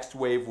the next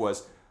wave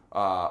was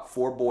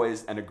 4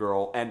 boys and a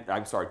girl, and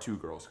I'm sorry, 2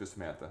 girls, because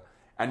Samantha.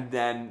 And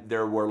then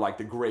there were like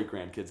the great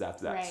grandkids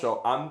after that. Right.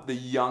 So I'm the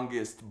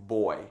youngest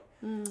boy.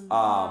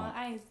 Aw,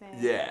 Isaac.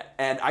 Yeah,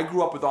 and I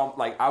grew up with all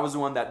I was the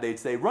one that they'd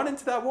say run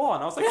into that wall,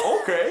 and I was like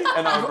okay,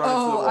 and I would run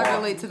into the Oh, wall. I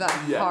relate to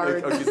that Yeah,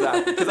 hard.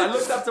 exactly. Because I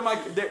looked up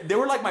to they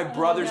were like my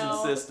brothers Oh,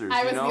 no. and sisters.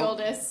 I was you know? the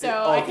oldest, so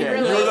I can Okay,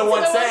 relate. you're the to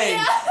one one- saying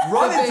yeah.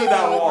 run The into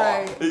that baby, wall.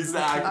 right.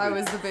 Exactly. I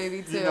was the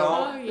baby too. You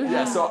know? Oh,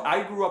 yeah. So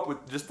I grew up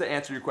with, just to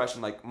answer your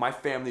question, like my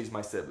family's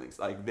my siblings.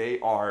 Like they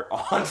are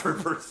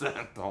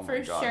 100%. Oh my For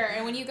God. sure.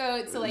 And when you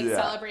go to like Yeah.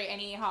 celebrate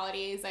any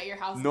holidays at your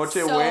house, Noche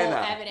it's so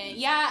Buena. evident.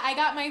 Yeah, I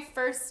got my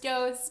first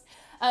dose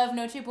of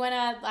Noche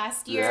Buena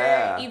last year.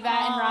 Yeah. Yvette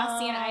and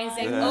Rossi and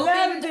Isaac Yeah.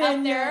 opened up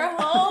London. their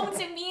home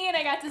to me, and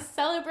I got to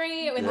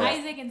celebrate with Yeah.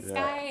 Isaac and Yeah.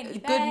 Sky and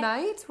Yvette. Good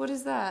night? What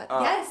is that?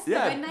 Yes, the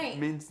yeah, good night.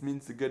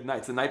 means the good night.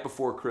 It's the night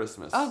before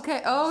Christmas.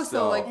 Okay. Oh,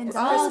 so like It's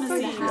oh, Christmas so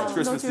Eve. you- Yeah, it's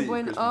Christmas Noche Eve.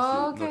 Buena. Christmas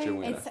Oh, Eve, okay. Noche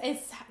Buena. It's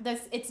not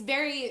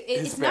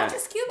Hispanic.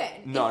 just Cuban.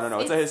 No.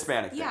 It's a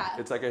Hispanic thing. Yeah.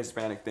 It's like a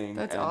Hispanic thing.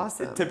 That's and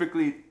awesome.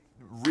 Typically,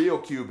 real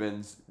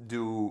Cubans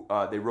do,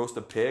 they roast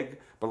a pig,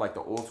 but like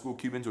the old school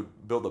Cubans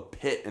would build a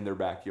pit in their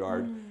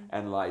backyard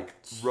and like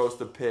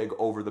roast a pig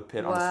over the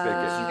pit on a Which you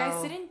spigot.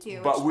 guys didn't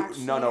do. But which we-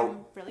 actually no,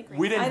 I'm really grateful.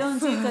 We didn't. I don't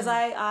do because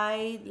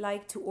I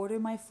like to order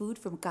my food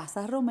from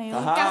Casa Romeo.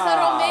 Aha. Casa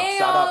Romeo.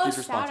 Shout out,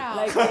 future Shout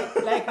sponsor.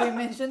 out. Like we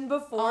mentioned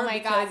before. Oh my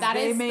God, because that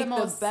they is the make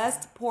most-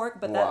 best pork,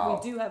 but Wow.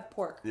 that we do have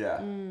pork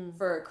Yeah.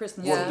 for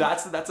Christmas. Well, Yeah.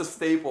 that's a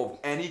staple of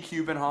any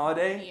Cuban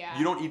holiday. Yeah.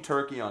 You don't eat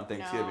turkey on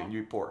Thanksgiving. No. You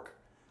eat pork.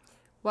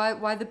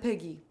 Why the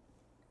piggy?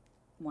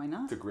 Why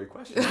not? It's a great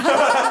question.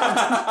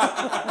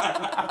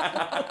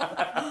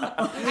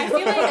 I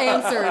feel like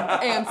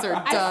Answered.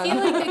 I Done.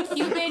 feel like the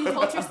Cuban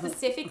culture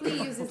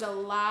specifically uses a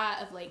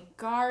lot of like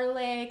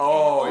garlic.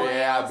 Oh, and oil,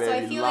 yeah, so I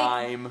baby. feel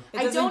Lime. like It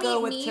I doesn't don't go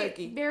eat with meat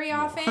turkey. very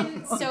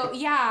often. So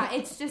yeah,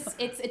 it's just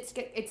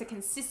it's a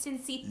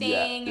consistency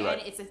thing you're right.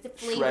 and it's a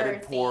flavor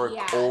Shredded pork. thing.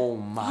 Yeah. Oh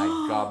my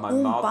God, my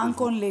Un mouth pan is.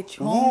 con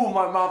lechon. Ooh,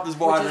 my mouth is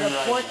Which watering is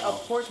right a now.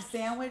 pork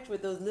sandwich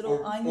with those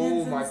little Oh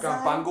onions my inside.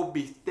 God, pango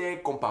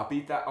bistec con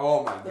papita.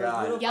 Oh my Those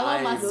God. little- Yellow I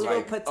am mustard. Little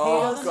like, potatoes.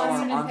 Oh Mustard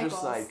God, and I'm pickles.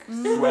 just like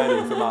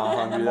sweating from how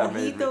hungry that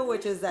made me. Mojito,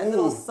 which is that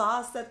little Ooh.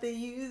 sauce that they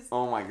use.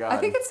 Oh my God. I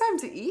think it's time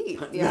to eat.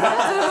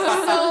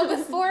 Yeah. So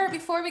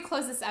before we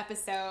close this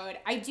episode,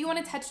 I do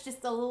want to touch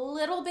just a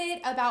little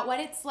bit about what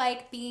it's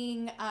like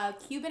being a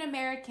Cuban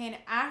American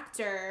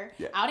actor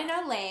out in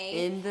LA.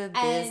 In the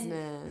and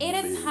business. in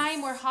a Biz.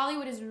 time where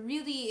Hollywood is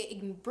really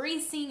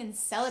embracing and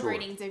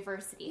celebrating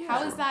diversity.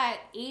 How is that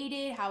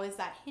aided? How is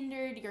that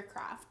hindered your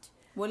craft?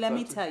 Well, let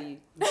me tell you.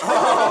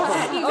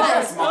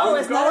 Yes, Mom,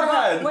 it's go not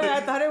ahead. about. Wait,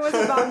 I thought it was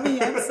about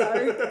me. I'm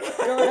sorry.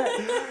 Go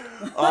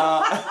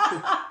ahead.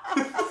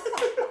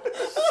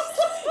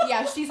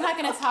 Yeah, she's not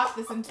going to talk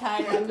this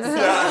entire episode.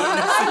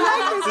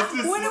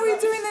 When are we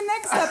doing the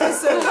next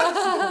episode?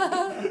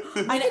 I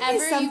could Whenever be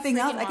you something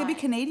else. freaking I could be want.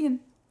 Canadian.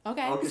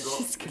 Okay. Okay,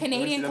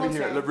 Canadian let me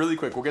hear it. culture. Really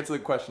quick, we'll get to the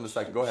question in a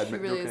second. Go ahead. She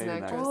make- really go is an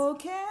Canadian actress. accent. Oh,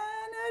 Canada.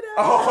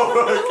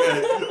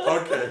 Oh,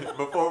 okay.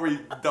 Before we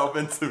delve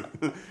into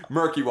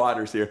murky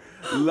waters here,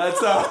 let's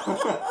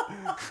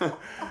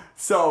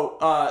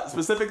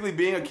specifically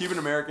being a Cuban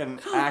American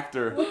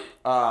actor,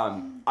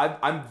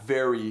 I'm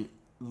very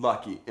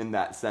lucky in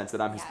that sense that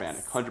I'm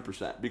Hispanic,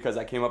 100%, because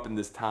I came up in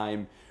this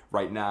time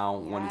right now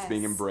when it's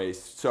being Yes.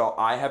 embraced. So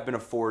I have been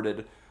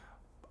afforded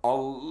a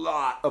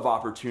lot of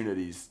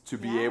opportunities to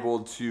be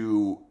able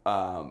to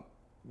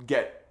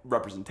get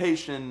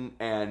representation,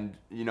 and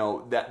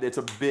that it's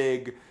a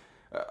big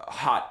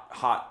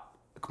hot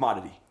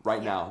commodity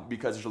right now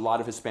because there's a lot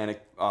of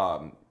Hispanic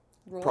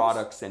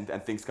products and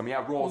things coming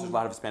out. Roles, there's a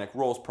lot of Hispanic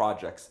roles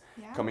projects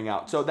coming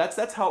out. So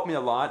that's helped me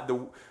a lot.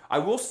 I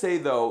will say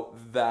though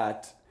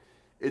that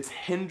it's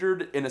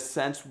hindered in a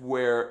sense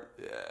where,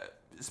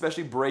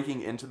 especially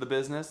breaking into the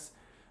business,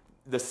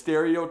 the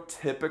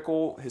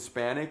stereotypical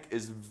Hispanic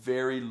is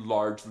very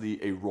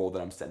largely a role that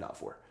I'm sent out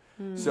for.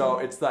 So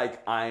it's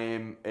like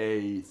I'm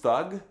a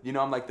thug.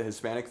 I'm like the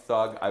Hispanic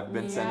thug. I've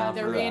been sent out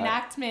the for that.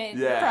 reenactment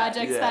Yeah,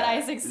 projects that yeah,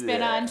 Isaac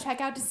spin yeah. on.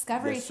 Check out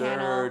Discovery Yes, Channel.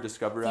 sir.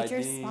 Discovery Future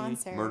ID,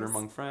 sponsors. Murder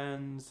Among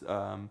Friends,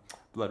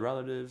 Blood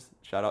Relatives.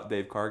 Shout out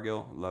Dave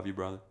Cargill. Love you,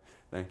 brother.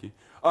 Thank you.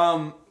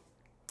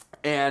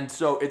 And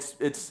so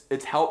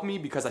it's helped me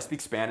because I speak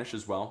Spanish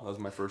as well. That was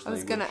my first I was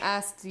language. gonna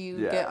ask, do you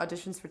Yeah. get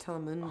auditions for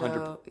Telemundo?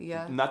 100%.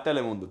 Yeah. Not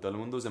Telemundo.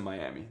 Telemundo's in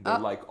Miami. They're Oh.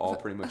 like all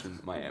pretty much in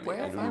Miami. Where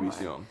and am I?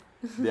 Univision.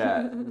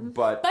 Yeah,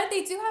 but But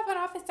they do have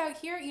an office out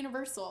here at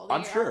Universal. They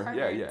I'm are sure,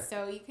 partnered, yeah.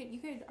 So you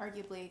could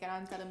arguably get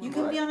on Telemundo. You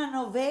can be on a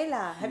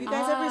novela. Have you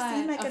guys ever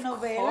seen like a Of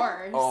novela?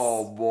 course.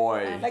 oh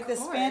boy. Like the Of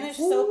course. Spanish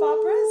soap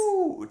operas?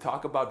 Ooh,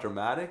 talk about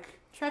dramatic.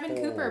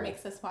 Trevin Cooper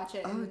makes us watch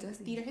it. Oh, in does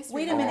he? Theater history.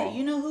 Wait a minute. Oh.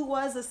 You know who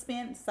was a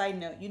side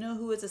note? You know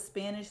who is a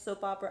Spanish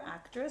soap opera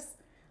actress?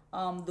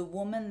 The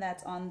woman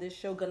that's on this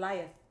show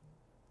Goliath.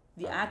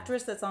 The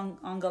actress that's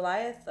on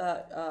Goliath,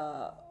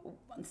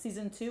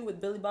 season 2 with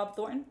Billy Bob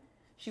Thornton.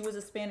 She was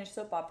a Spanish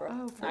soap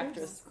opera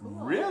actress.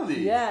 Really?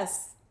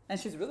 Yes, and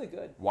she's really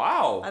good.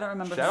 Wow. I don't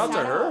remember Shout out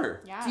her to name.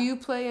 her. Yeah. Do you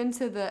play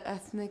into the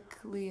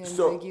ethnically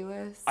So,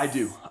 ambiguous? I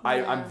do.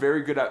 Yeah. I'm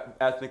very good at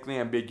ethnically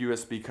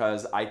ambiguous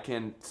because I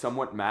can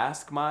somewhat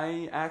mask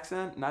my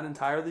accent. Not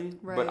entirely,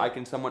 but Right. I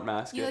can somewhat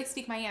mask You it. like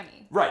speak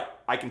Miami. Right.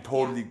 I can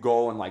totally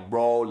go and like,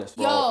 bro, let's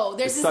roll. Yo,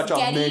 there's It's this such a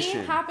Getty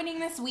mission. happening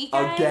this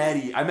weekend. A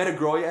Getty. I met a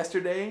girl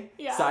yesterday.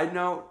 Yeah. Side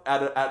note,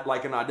 at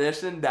like an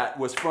audition that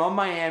was from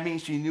Miami.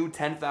 She knew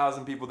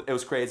 10,000 people. It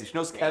was crazy. She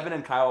knows Kevin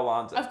and Kyle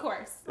Alonso. Of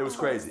course. It was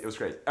crazy. It was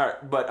crazy. All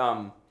right, but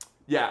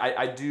yeah,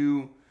 I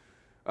do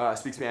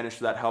speak Spanish,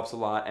 so that helps a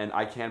lot, and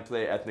I can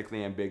play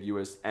ethnically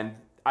ambiguous. And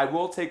I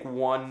will take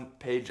one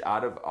page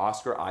out of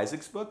Oscar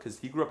Isaac's book because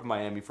he grew up in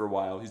Miami for a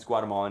while. He's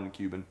Guatemalan and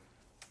Cuban.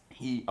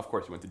 He, of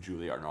course, he went to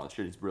Juilliard and all that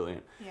shit. He's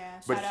brilliant. Yeah.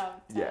 But Shout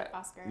out to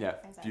Oscar. Yeah,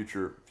 Isaac.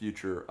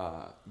 future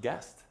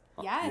guest.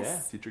 Yes. Yeah,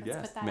 future Let's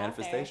guest. put that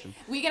Manifestation. out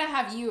there. We're gonna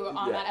have you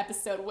on Yeah. that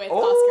episode with Oh,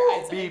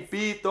 Oscar Isaac.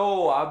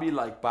 Pipito. I'll be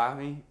like,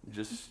 Papi,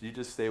 you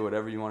just say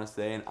whatever you want to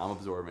say, and I'm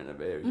absorbing it,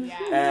 baby.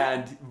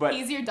 Yeah. But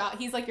He's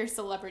he's like your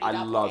celebrity.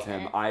 I love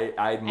him. doppelganger.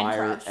 I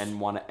admire crush. and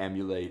want to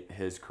emulate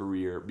his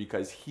career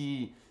because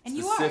he And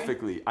you are.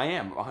 specifically, I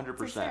am 100%.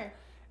 For sure.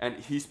 And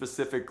he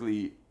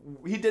specifically,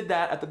 he did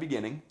that at the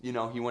beginning. He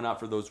went out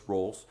for those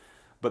roles,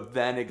 but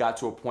then it got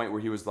to a point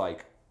where he was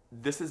like,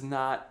 "This is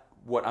not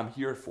what I'm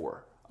here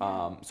for."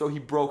 So he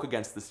broke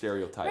against the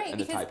stereotype and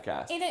the because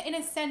typecast. In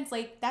a sense,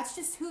 like that's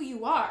just who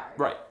you are.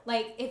 Right.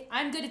 Like if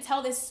I'm good to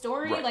tell this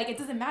story, Right. like it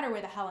doesn't matter where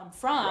the hell I'm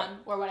from Right.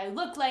 or what I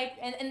look like,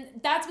 and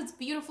that's what's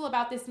beautiful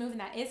about this movement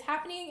that is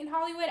happening in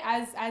Hollywood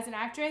as an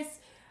actress.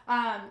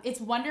 it's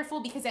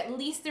wonderful because at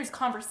least there's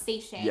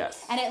conversation.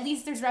 Yes. And at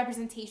least there's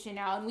representation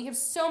now. And we have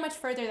so much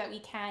further that we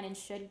can and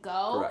should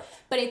go. Correct.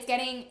 But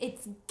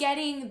it's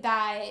getting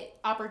that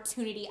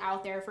opportunity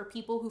out there for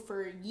people who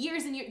for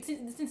years and years,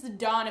 since the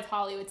dawn of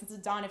Hollywood, since the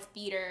dawn of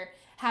theater,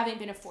 haven't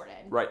been afforded.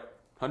 Right.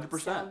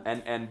 100%. So-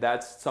 And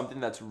that's something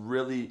that's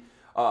really...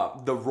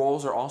 the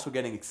roles are also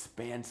getting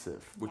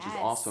expansive, which is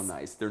Yes. also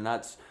nice. They're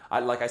not...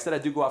 like I said, I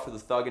do go out for the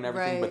thug and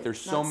everything, but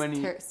there's so Not many...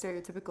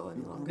 stereotypical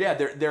any longer. Yeah,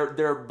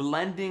 they're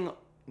blending,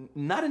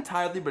 not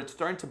entirely, but it's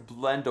starting to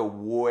blend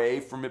away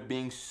from it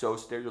being so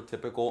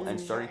stereotypical and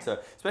starting to,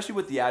 especially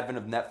with the advent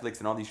of Netflix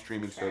and all these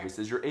streaming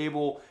services, you're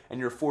able and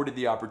you're afforded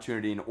the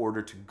opportunity in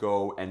order to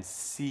go and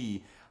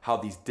see how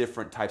these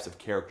different types of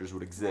characters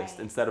would exist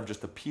Right. instead of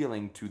just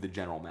appealing to the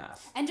general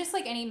mass. And just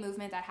like any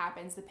movement that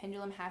happens, the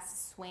pendulum has to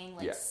swing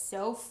Yeah.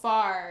 so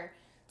far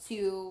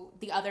to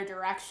the other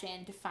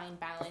direction to find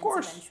balance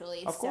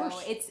eventually. Of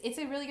course. It's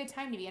a really good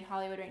time to be in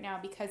Hollywood right now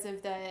because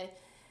of the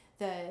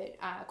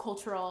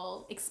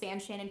cultural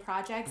expansion and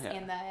projects Yeah.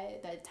 and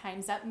the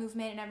Time's Up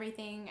movement and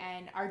everything,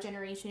 and our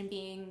generation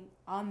being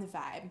on the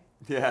vibe.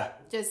 Yeah.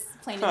 Just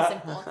plain and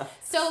simple.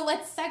 So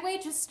let's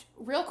segue just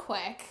real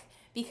quick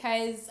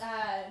because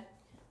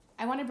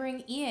I want to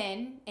bring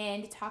Ian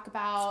in to talk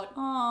about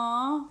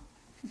Aww.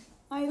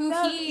 I who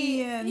love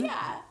he. Ian.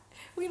 Yeah,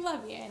 we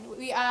love Ian.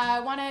 We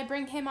want to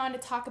bring him on to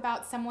talk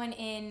about someone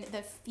in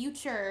the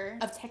future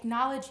of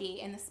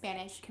technology in the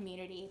Spanish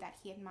community that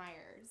he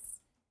admires.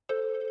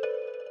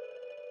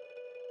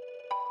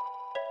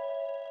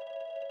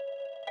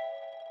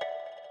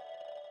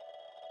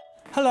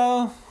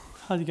 Hello.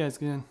 How you guys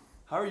doing?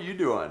 How are you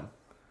doing?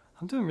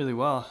 I'm doing really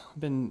well. I've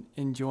been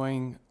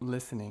enjoying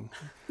listening.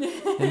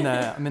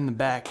 I'm in the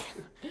back,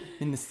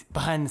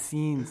 behind the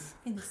scenes,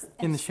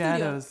 in the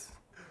shadows.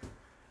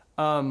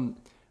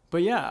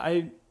 But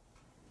yeah,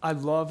 I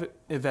love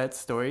Yvette's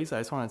stories. I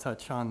just want to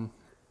touch on.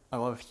 I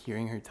love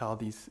hearing her tell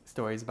these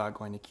stories about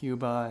going to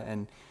Cuba,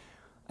 and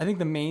I think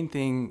the main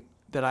thing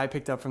that I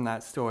picked up from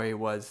that story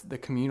was the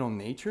communal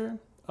nature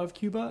of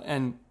Cuba.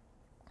 And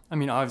I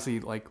mean,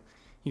 obviously, like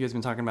you guys have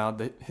been talking about,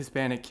 the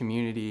Hispanic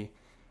community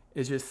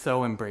is just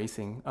so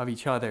embracing of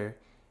each other,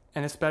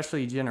 and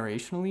especially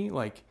generationally,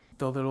 like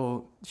the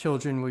little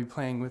children will be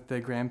playing with the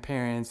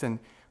grandparents. And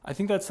I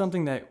think that's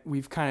something that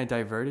we've kind of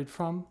diverted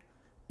from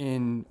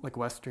in like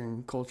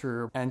Western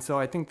culture. And so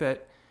I think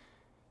that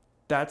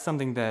that's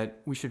something that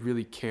we should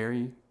really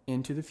carry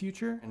into the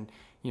future. And,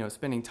 you know,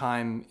 spending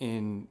time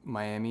in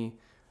Miami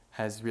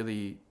has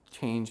really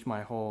changed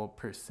my whole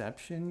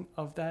perception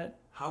of that.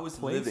 How is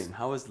place.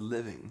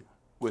 living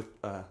with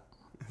a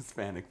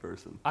Hispanic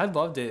person? I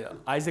loved it.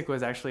 Isaac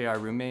was actually our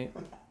roommate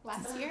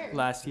Last year.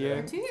 last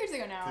year. 2 years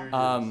ago now.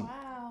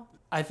 Wow.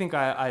 I think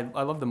I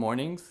love the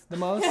mornings the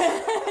most.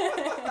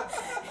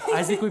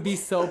 Isaac would be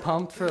so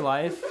pumped for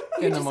life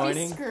in the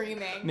morning,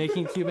 Screaming.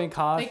 making Cuban Like,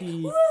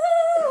 coffee, woo!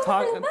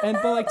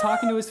 but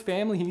talking to his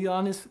family. He'd be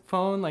on his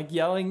phone, like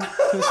yelling to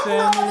his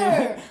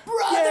family.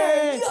 Brother,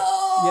 Yay!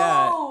 yo!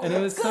 Yeah, and it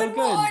was so good.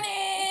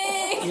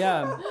 Morning!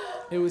 Yeah,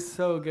 it was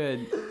so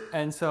good.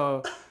 And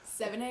so,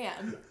 7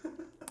 a.m.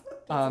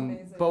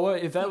 but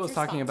what Yvette was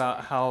Future talking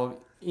about, how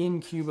in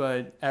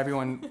Cuba,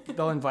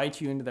 they'll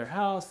invite you into their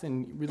house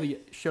and really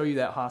show you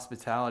that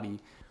hospitality.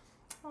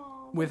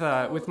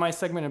 With my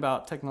segment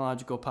about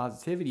technological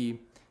positivity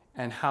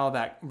and how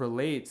that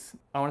relates,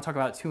 I want to talk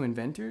about two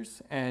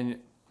inventors, and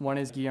one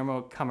is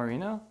Guillermo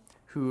Camarena,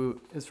 who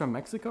is from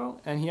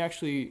Mexico, and he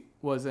actually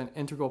was an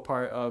integral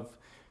part of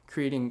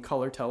creating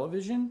color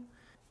television.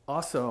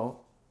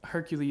 Also,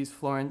 Hercules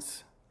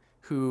Florence,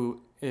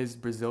 who is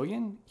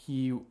Brazilian,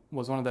 he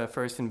was one of the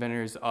first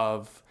inventors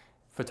of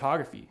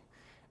photography.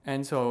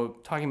 And so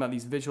talking about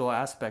these visual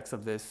aspects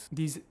of this,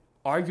 these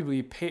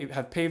arguably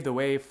have paved the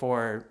way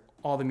for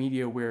all the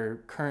media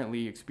we're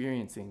currently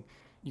experiencing.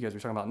 You guys were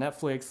talking about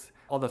Netflix,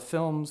 all the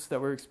films that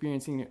we're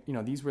experiencing, you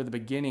know, these were the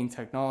beginning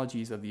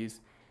technologies of these.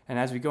 And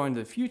as we go into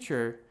the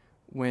future,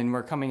 when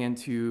we're coming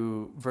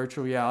into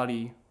virtual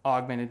reality,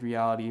 augmented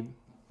reality,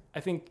 I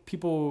think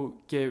people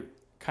get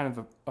kind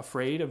of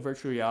afraid of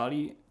virtual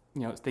reality,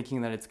 you know,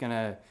 thinking that it's going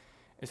to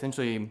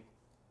essentially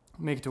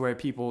make it to where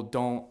people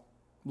don't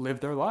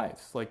live their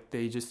lives. Like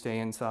they just stay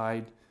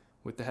inside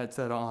with the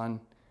headset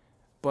on.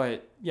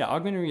 But yeah,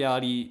 augmented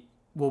reality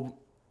will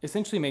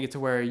essentially make it to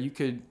where you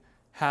could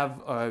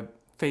have a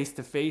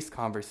face-to-face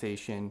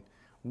conversation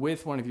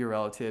with one of your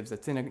relatives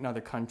that's in another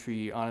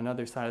country on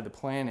another side of the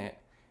planet.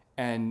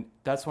 And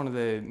that's one of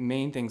the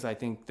main things I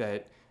think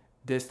that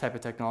this type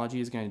of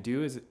technology is going to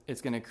do, is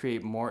it's going to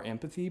create more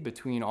empathy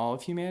between all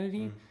of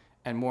humanity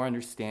and more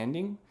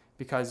understanding,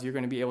 because you're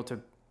going to be able to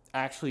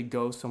actually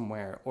go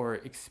somewhere or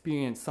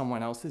experience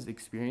someone else's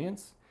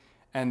experience.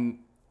 And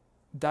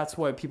that's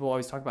what people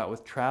always talk about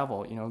with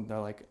travel. You know, they're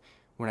like,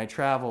 when I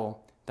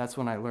travel, that's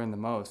when I learn the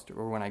most,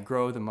 or when I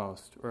grow the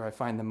most, or I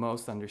find the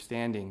most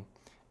understanding.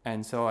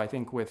 And so I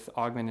think with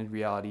augmented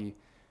reality,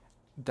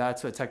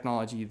 that's a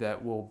technology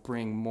that will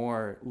bring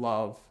more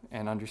love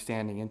and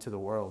understanding into the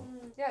world.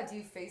 Yeah, do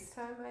you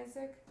FaceTime,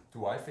 Isaac?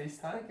 Do I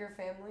FaceTime? Like your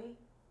family?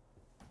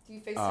 Do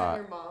you FaceTime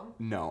your mom?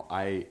 No,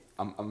 I'm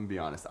gonna be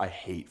honest. I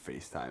hate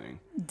FaceTiming.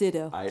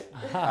 Ditto.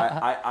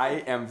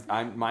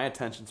 My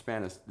attention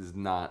span is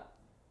not.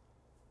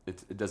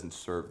 It doesn't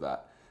serve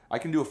that. I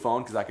can do a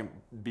phone because I can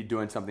be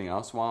doing something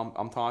else while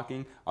I'm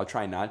talking. I'll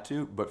try not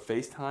to, but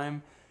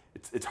FaceTime,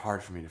 it's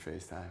hard for me to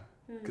FaceTime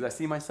because I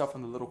see myself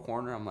in the little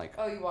corner. I'm like,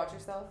 Oh, you watch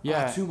yourself?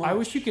 Yeah, too I much.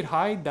 wish you could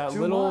hide that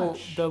Too little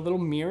much. the little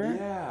mirror.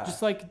 Yeah.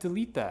 Just like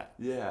delete that.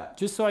 yeah.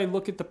 Just so I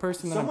look at the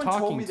person that Someone I'm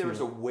talking told me to. there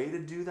was a way to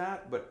do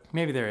that, but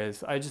Maybe there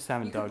is. I just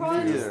haven't You could dug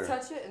probably through. either.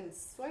 just touch it and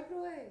swipe it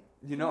away.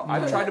 you know,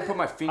 I've tried to put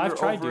my finger I've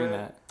tried over doing it,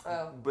 that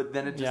Oh. but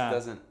then it just Yeah.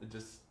 doesn't.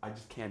 I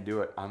just can't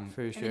do it.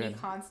 for And sure. then you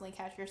constantly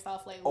catch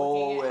yourself like looking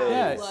Always. at how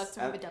Yes. you look. Do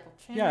I have a double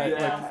chin? Yeah, right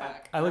like- now?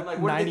 Fuck. I look I'm like,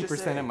 what did they 90%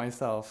 just say? at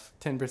myself,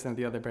 10%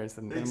 the other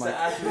person. And I'm like,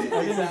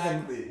 Exactly.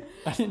 Exactly.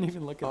 I didn't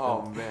even look at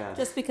Oh them. man.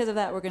 Just because of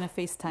that, we're gonna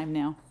FaceTime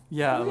now.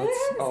 Yeah, let's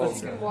Oh, So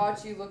you can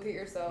watch you look at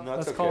yourself. No,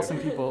 it's let's call okay. some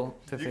people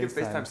to You can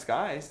FaceTime FaceTime.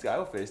 Sky. Sky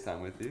will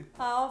FaceTime with you.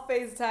 I'll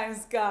FaceTime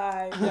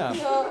Sky. Yeah. Well,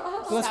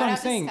 that's Shout what I'm out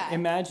to saying. Sky.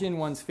 Imagine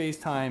once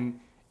FaceTime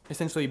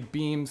essentially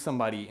beams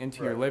somebody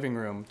into your Right. living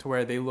room to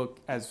where they look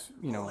as,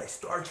 Like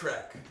Star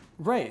Trek.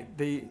 right.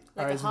 They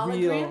Like are a as hologram?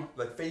 real.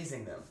 Like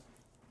phasing them.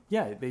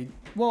 Yeah,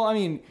 well, I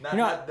mean, Not,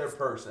 you're not their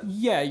person.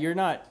 yeah, you're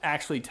not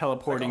actually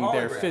teleporting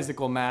their hologram.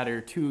 physical matter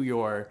to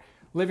your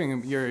living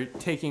room. You're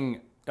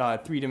taking a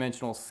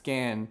three-dimensional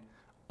scan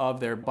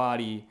of their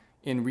body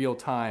in real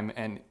time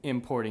and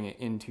importing it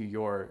into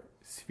your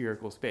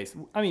spherical space.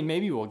 I mean,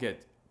 maybe we'll get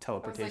I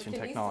was like, teleportation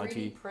can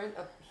technology. you 3D print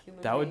a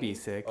human That would be being?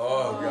 sick.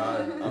 Oh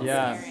god.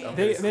 Yeah, Scary.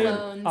 they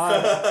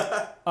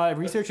Clones.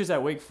 researchers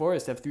at Wake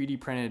Forest have 3D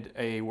printed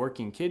a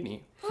working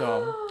kidney.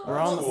 So we're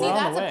on cool. See, we're on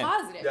that's the a way.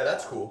 positive. Yeah,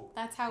 that's though. cool.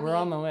 That's how We're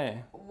on the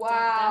way.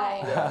 Wow.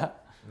 Yeah.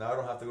 Now I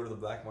don't have to go to the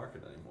black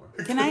market anymore.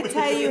 Can I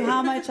tell you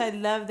how much I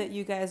love that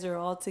you guys are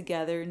all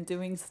together and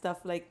doing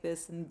stuff like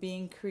this and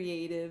being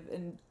creative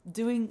and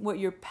doing what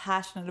you're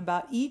passionate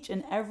about? Each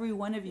and every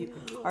one of you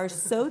are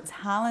so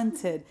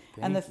talented.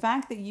 And the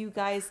fact that you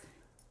guys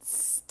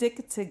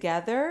stick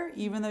together,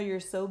 even though you're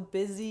so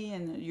busy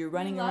and you're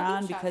running love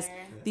around, each because other.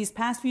 these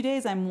past few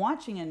days I'm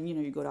watching and, you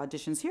know, you go to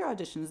auditions here,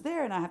 auditions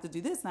there, and I have to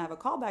do this and I have a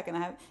callback and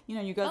I have, you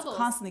know, you guys Bubbles.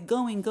 constantly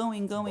going.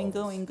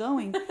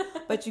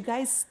 But you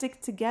guys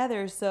stick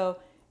together. So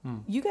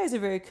you guys are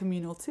very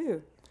communal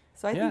too.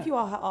 So I think Yeah. you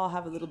all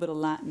have a little bit of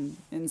Latin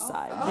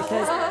inside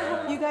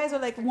because you guys are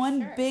like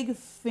one sure. big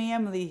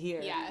family here.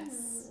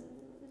 Yes.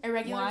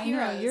 Irregular Well, I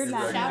know, heroes. you're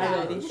Latin Shout out.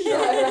 already.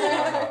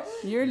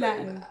 You're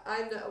Latin.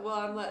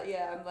 I'm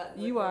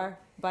letting You are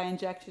by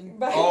injection.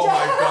 Oh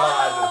my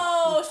god.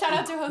 Oh, shout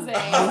out to Jose.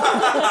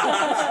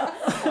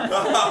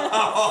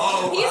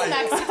 He's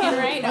Mexican,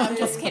 right? No, I'm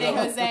just kidding,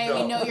 Jose.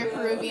 We know you're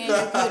Peruvian.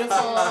 You're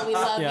beautiful. We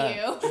love Yeah.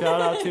 you.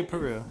 Shout out to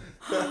Peru.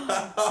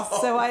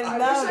 So I I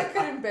love wish I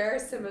could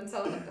embarrass him and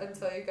tell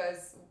you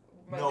guys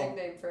my No.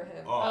 nickname for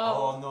him.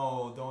 Oh,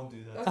 no, don't do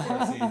that.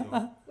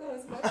 Seguido. No,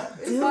 it's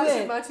Machu, Do Machu,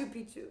 it. Machu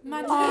Picchu.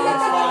 Machu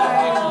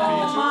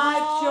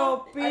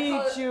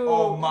Picchu.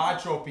 Oh,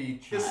 Machu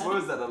Picchu. What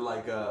is that?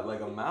 Like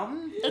a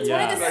mountain? It's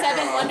Yeah. one of the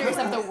seven wonders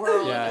of the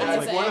world. Yeah, it's It's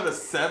Isaac. one of the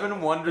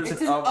 7 wonders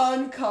It's an of.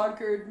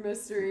 unconquered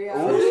mystery.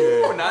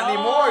 Ooh, not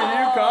anymore.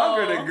 You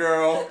conquered it,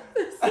 girl.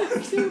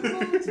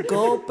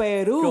 Go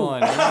Peru. Go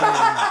on. Go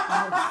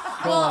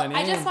Well, on.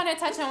 I just in. want to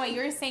touch on what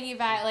you were saying,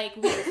 Yvette. Like,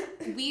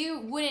 we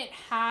wouldn't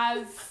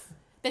have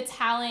the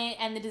talent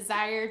and the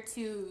desire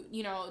to,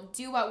 you know,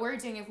 do what we're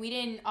doing if we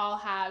didn't all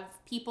have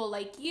people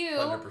like you.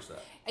 100%.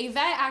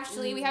 Yvette,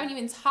 actually, we haven't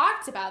even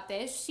talked about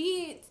this.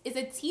 She is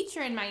a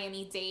teacher in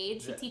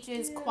Miami-Dade. She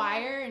teaches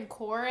choir and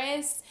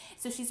chorus.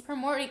 So she's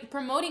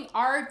promoting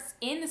arts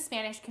in the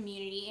Spanish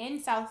community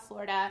in South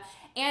Florida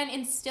and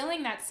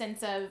instilling that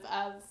sense of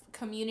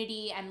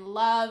community and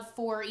love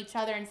for each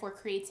other and for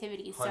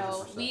creativity. So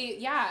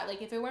 100%.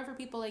 like if it weren't for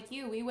people like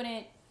you, we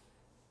wouldn't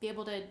be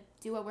able to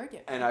do what we're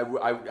doing. And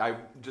I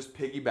just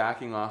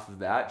piggybacking off of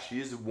that,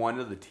 she's one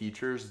of the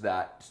teachers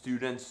that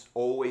students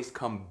always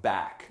come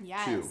back to.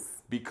 Yes.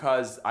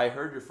 Because I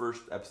heard your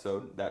first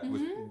episode that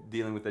was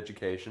dealing with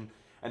education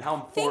and how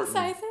important.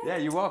 Thanks, Isaac. Yeah,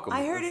 you're welcome.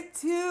 I heard it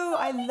too.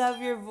 I love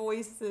your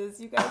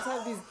voices. You guys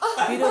have these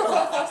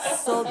beautiful,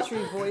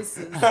 sultry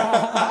voices.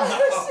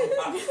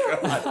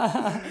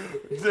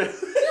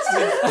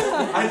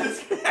 I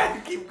just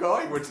can't keep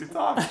going when she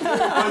talks. Like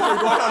we're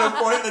going on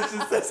a point that she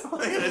says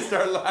something and I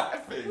start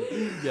laughing.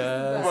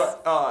 Yes.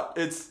 But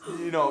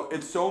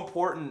it's so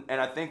important, and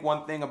I think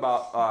one thing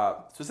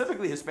about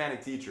specifically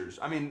Hispanic teachers,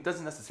 I mean, it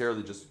doesn't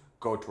necessarily just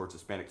go towards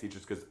Hispanic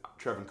teachers because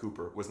Trevin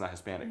Cooper was not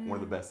Hispanic, one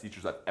of the best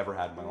teachers I've ever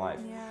had in my life.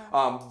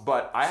 Yeah.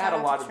 But I had Shout a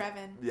out lot to of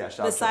Trevin. yeah.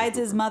 Shout out to Besides Trevin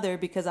his Cooper. mother,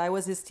 because I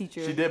was his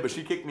teacher. She did, but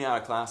she kicked me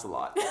out of class a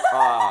lot.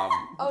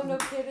 Oh, no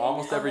kidding.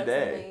 Almost every that's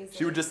day. amazing.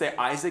 She would just say,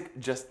 Isaac,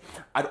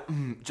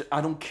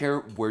 I don't care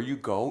where you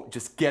go,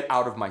 just get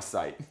out of my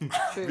sight.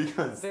 True.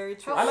 Because Very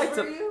true. How I like old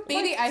to- were you?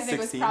 Baby Isaac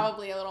 16. was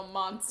probably a little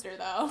monster,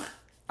 though.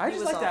 I He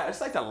just was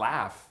like to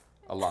laugh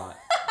a lot.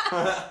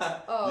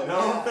 Oh, You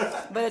know? But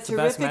a the best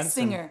terrific medicine.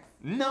 singer.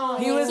 No.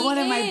 He was He one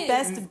of my is.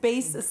 best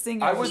bass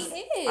singers. I was- He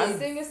is.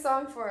 Sing a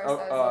song for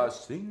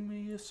us. Sing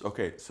me a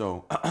okay,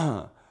 so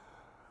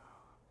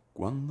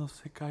Cuando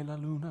se cae la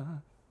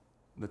luna.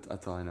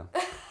 That's all I know.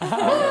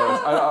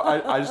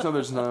 I just know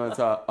there's another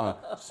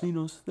that's Si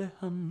nos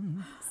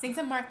dejan. Sing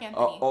some Mark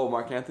Anthony.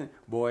 Mark Anthony.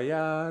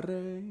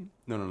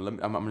 No, I'm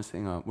gonna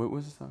sing. What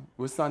was the song?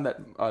 What's the song that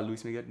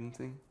Luis Miguel didn't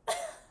sing?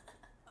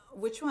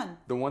 Which one?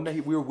 The one that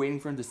we were waiting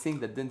for him to sing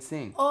that didn't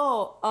sing.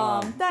 Oh,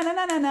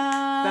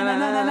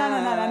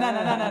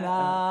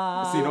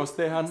 Si nos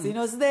dejan. Si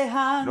nos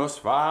dejan Nos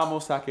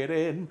vamos a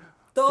querer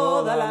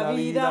toda la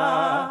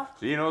vida.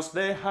 Si nos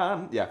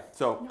dejan. Yeah.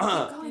 So.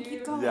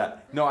 Keep going. Yeah.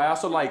 No, I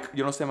also like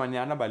Yo no sé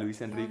mañana by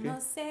Luis Enrique. No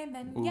sé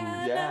Ooh,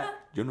 mañana. yeah.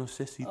 Yo no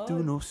sé si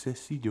tú, no sé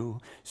si yo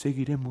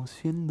seguiremos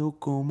siendo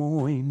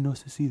como hoy. No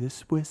sé si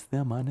después de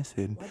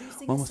amanecer. Why do you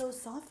sing Vamos. it so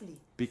softly?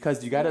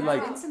 Because you gotta Yeah.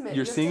 like Intimate. you're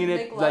You have to singing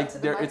make it love like to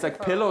the there. It's like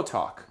microphone. pillow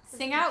talk.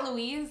 Sing out,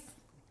 Louise.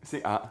 See,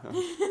 Yo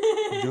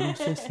no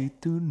sé si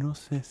tú, no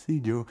sé si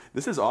yo.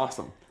 This is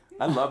awesome.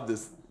 I love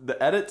this.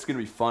 The edit's gonna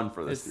be fun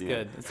for this. It's Ian.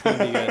 good. It's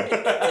gonna be good.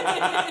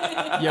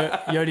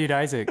 Yo, dude,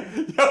 Isaac.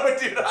 Yo,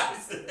 dude,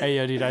 Isaac. Hey,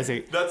 yo, dude,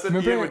 Isaac. That's what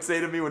Remember- Ian would say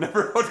to me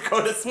whenever I would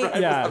go to Hey,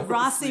 bed. Yeah.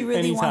 Rossi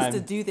really wants Anytime. to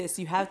do this.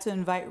 You have to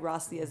invite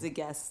Rossi as a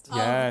guest.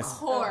 Yes. Of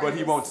course. But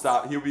he won't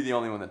stop. He'll be the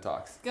only one that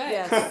talks. Good.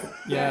 Yes.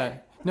 Yeah.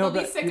 No, They'll be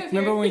but sick of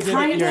remember your- when we did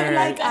Kind of your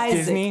like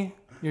Isaac.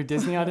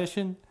 Disney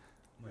audition?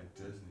 My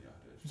Disney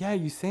audition. Yeah,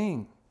 you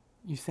sang.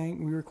 You sang.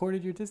 We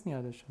recorded your Disney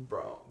audition.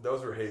 Bro,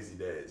 those were hazy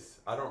days.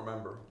 I don't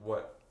remember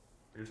what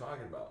you're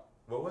talking about.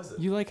 What was it?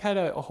 You like had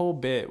a whole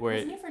bit where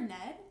Wasn't it for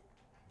Ned?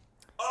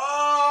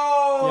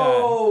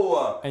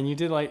 Oh! and you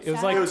did like it was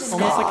Shout like It was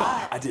almost Scar.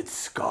 like I did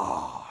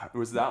Scar.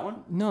 Was that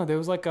one? no, there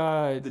was like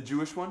a The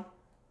Jewish one?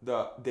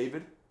 The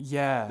David?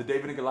 yeah. The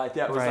David and Goliath.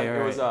 Yeah, it was Right,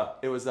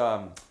 it was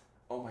oh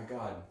my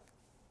god.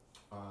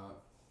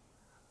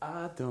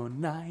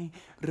 Adonai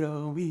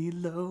Roe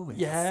Lois.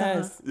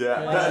 Yes.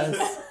 Yeah. Yes.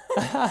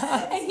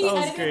 And he That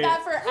was edited great.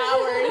 that for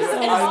hours.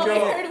 Yeah, and I all we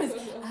know. heard was,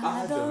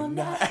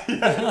 Adonai.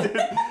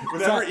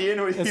 Whenever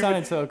Ian would, it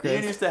sounded so Ian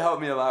crisp. used to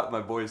help me a lot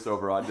with my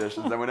voiceover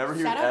auditions, and whenever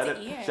he Shout would out to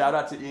edit, Ian. shout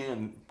out to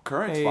Ian,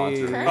 current Hey.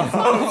 sponsor, Current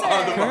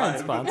sponsor. Current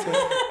sponsor.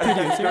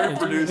 current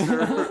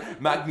producer,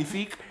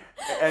 Magnifique,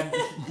 and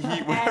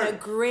he would. And a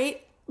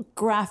great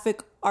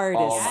graphic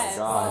artist. Oh Yes.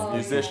 my god, Oh,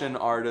 musician,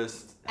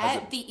 artist. has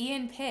At the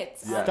Ian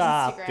Pitts Yes. on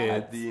Stop Instagram. it.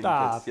 At the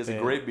Stop he has a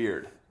it. great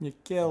beard. You're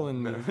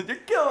killing me. You're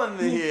killing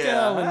me You're here.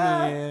 killing me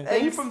huh? here.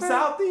 Hey, you from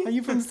Southie? Are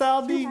you from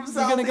Saudi? You from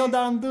You're gonna go Saudi?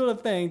 down and do the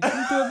thing. You do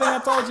the thing I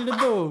told you to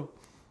do.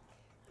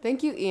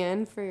 Thank you,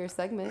 Ian, for your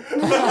segment.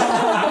 They're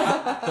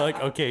like,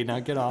 okay, now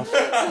get off. All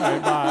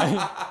right,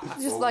 bye.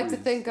 Just like to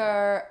thank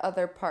our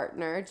other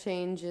partner,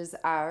 Change is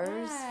Ours,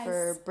 Yes.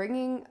 for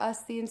bringing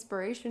us the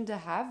inspiration to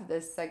have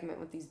this segment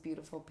with these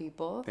beautiful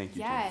people Thank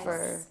you. Yes.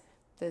 for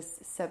this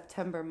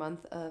September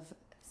month of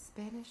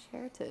Spanish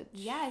heritage.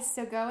 Yes,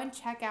 so go and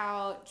check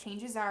out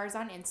Changes Ours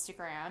on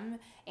Instagram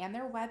and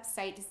their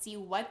website to see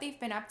what they've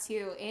been up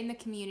to in the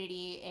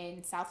community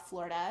in South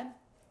Florida.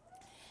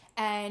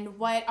 And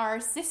what our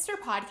sister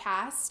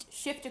podcast,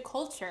 Shift to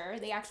Culture,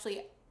 they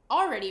actually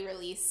already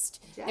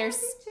released their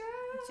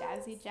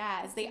Jazzy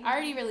Jazz. They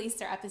already released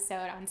their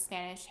episode on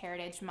Spanish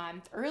Heritage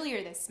Month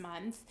earlier this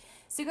month.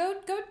 So go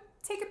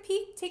take a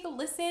peek, take a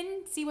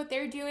listen, see what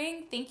they're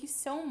doing. Thank you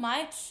so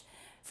much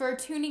for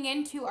tuning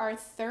in to our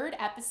third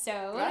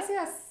episode.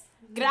 Gracias.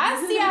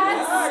 Gracias to the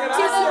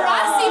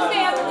Rossi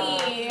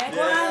family.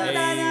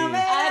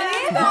 Arriba.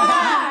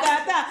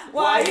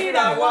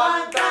 Guajira,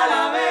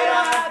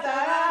 Guantanamera.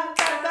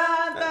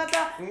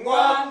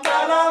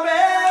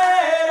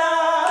 Guantanamera,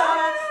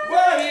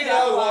 Guajira,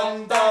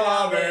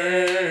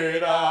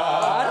 Guantanamera.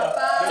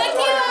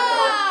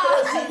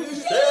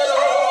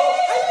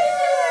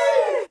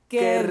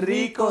 Qué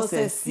rico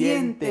se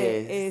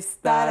siente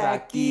estar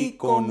aquí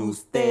con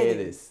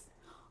ustedes.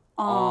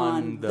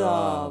 On the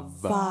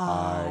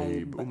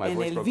vibe. Oh, my En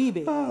voice el broke.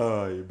 Vibe.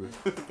 Vibe.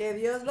 Que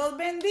Dios los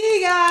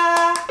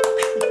bendiga.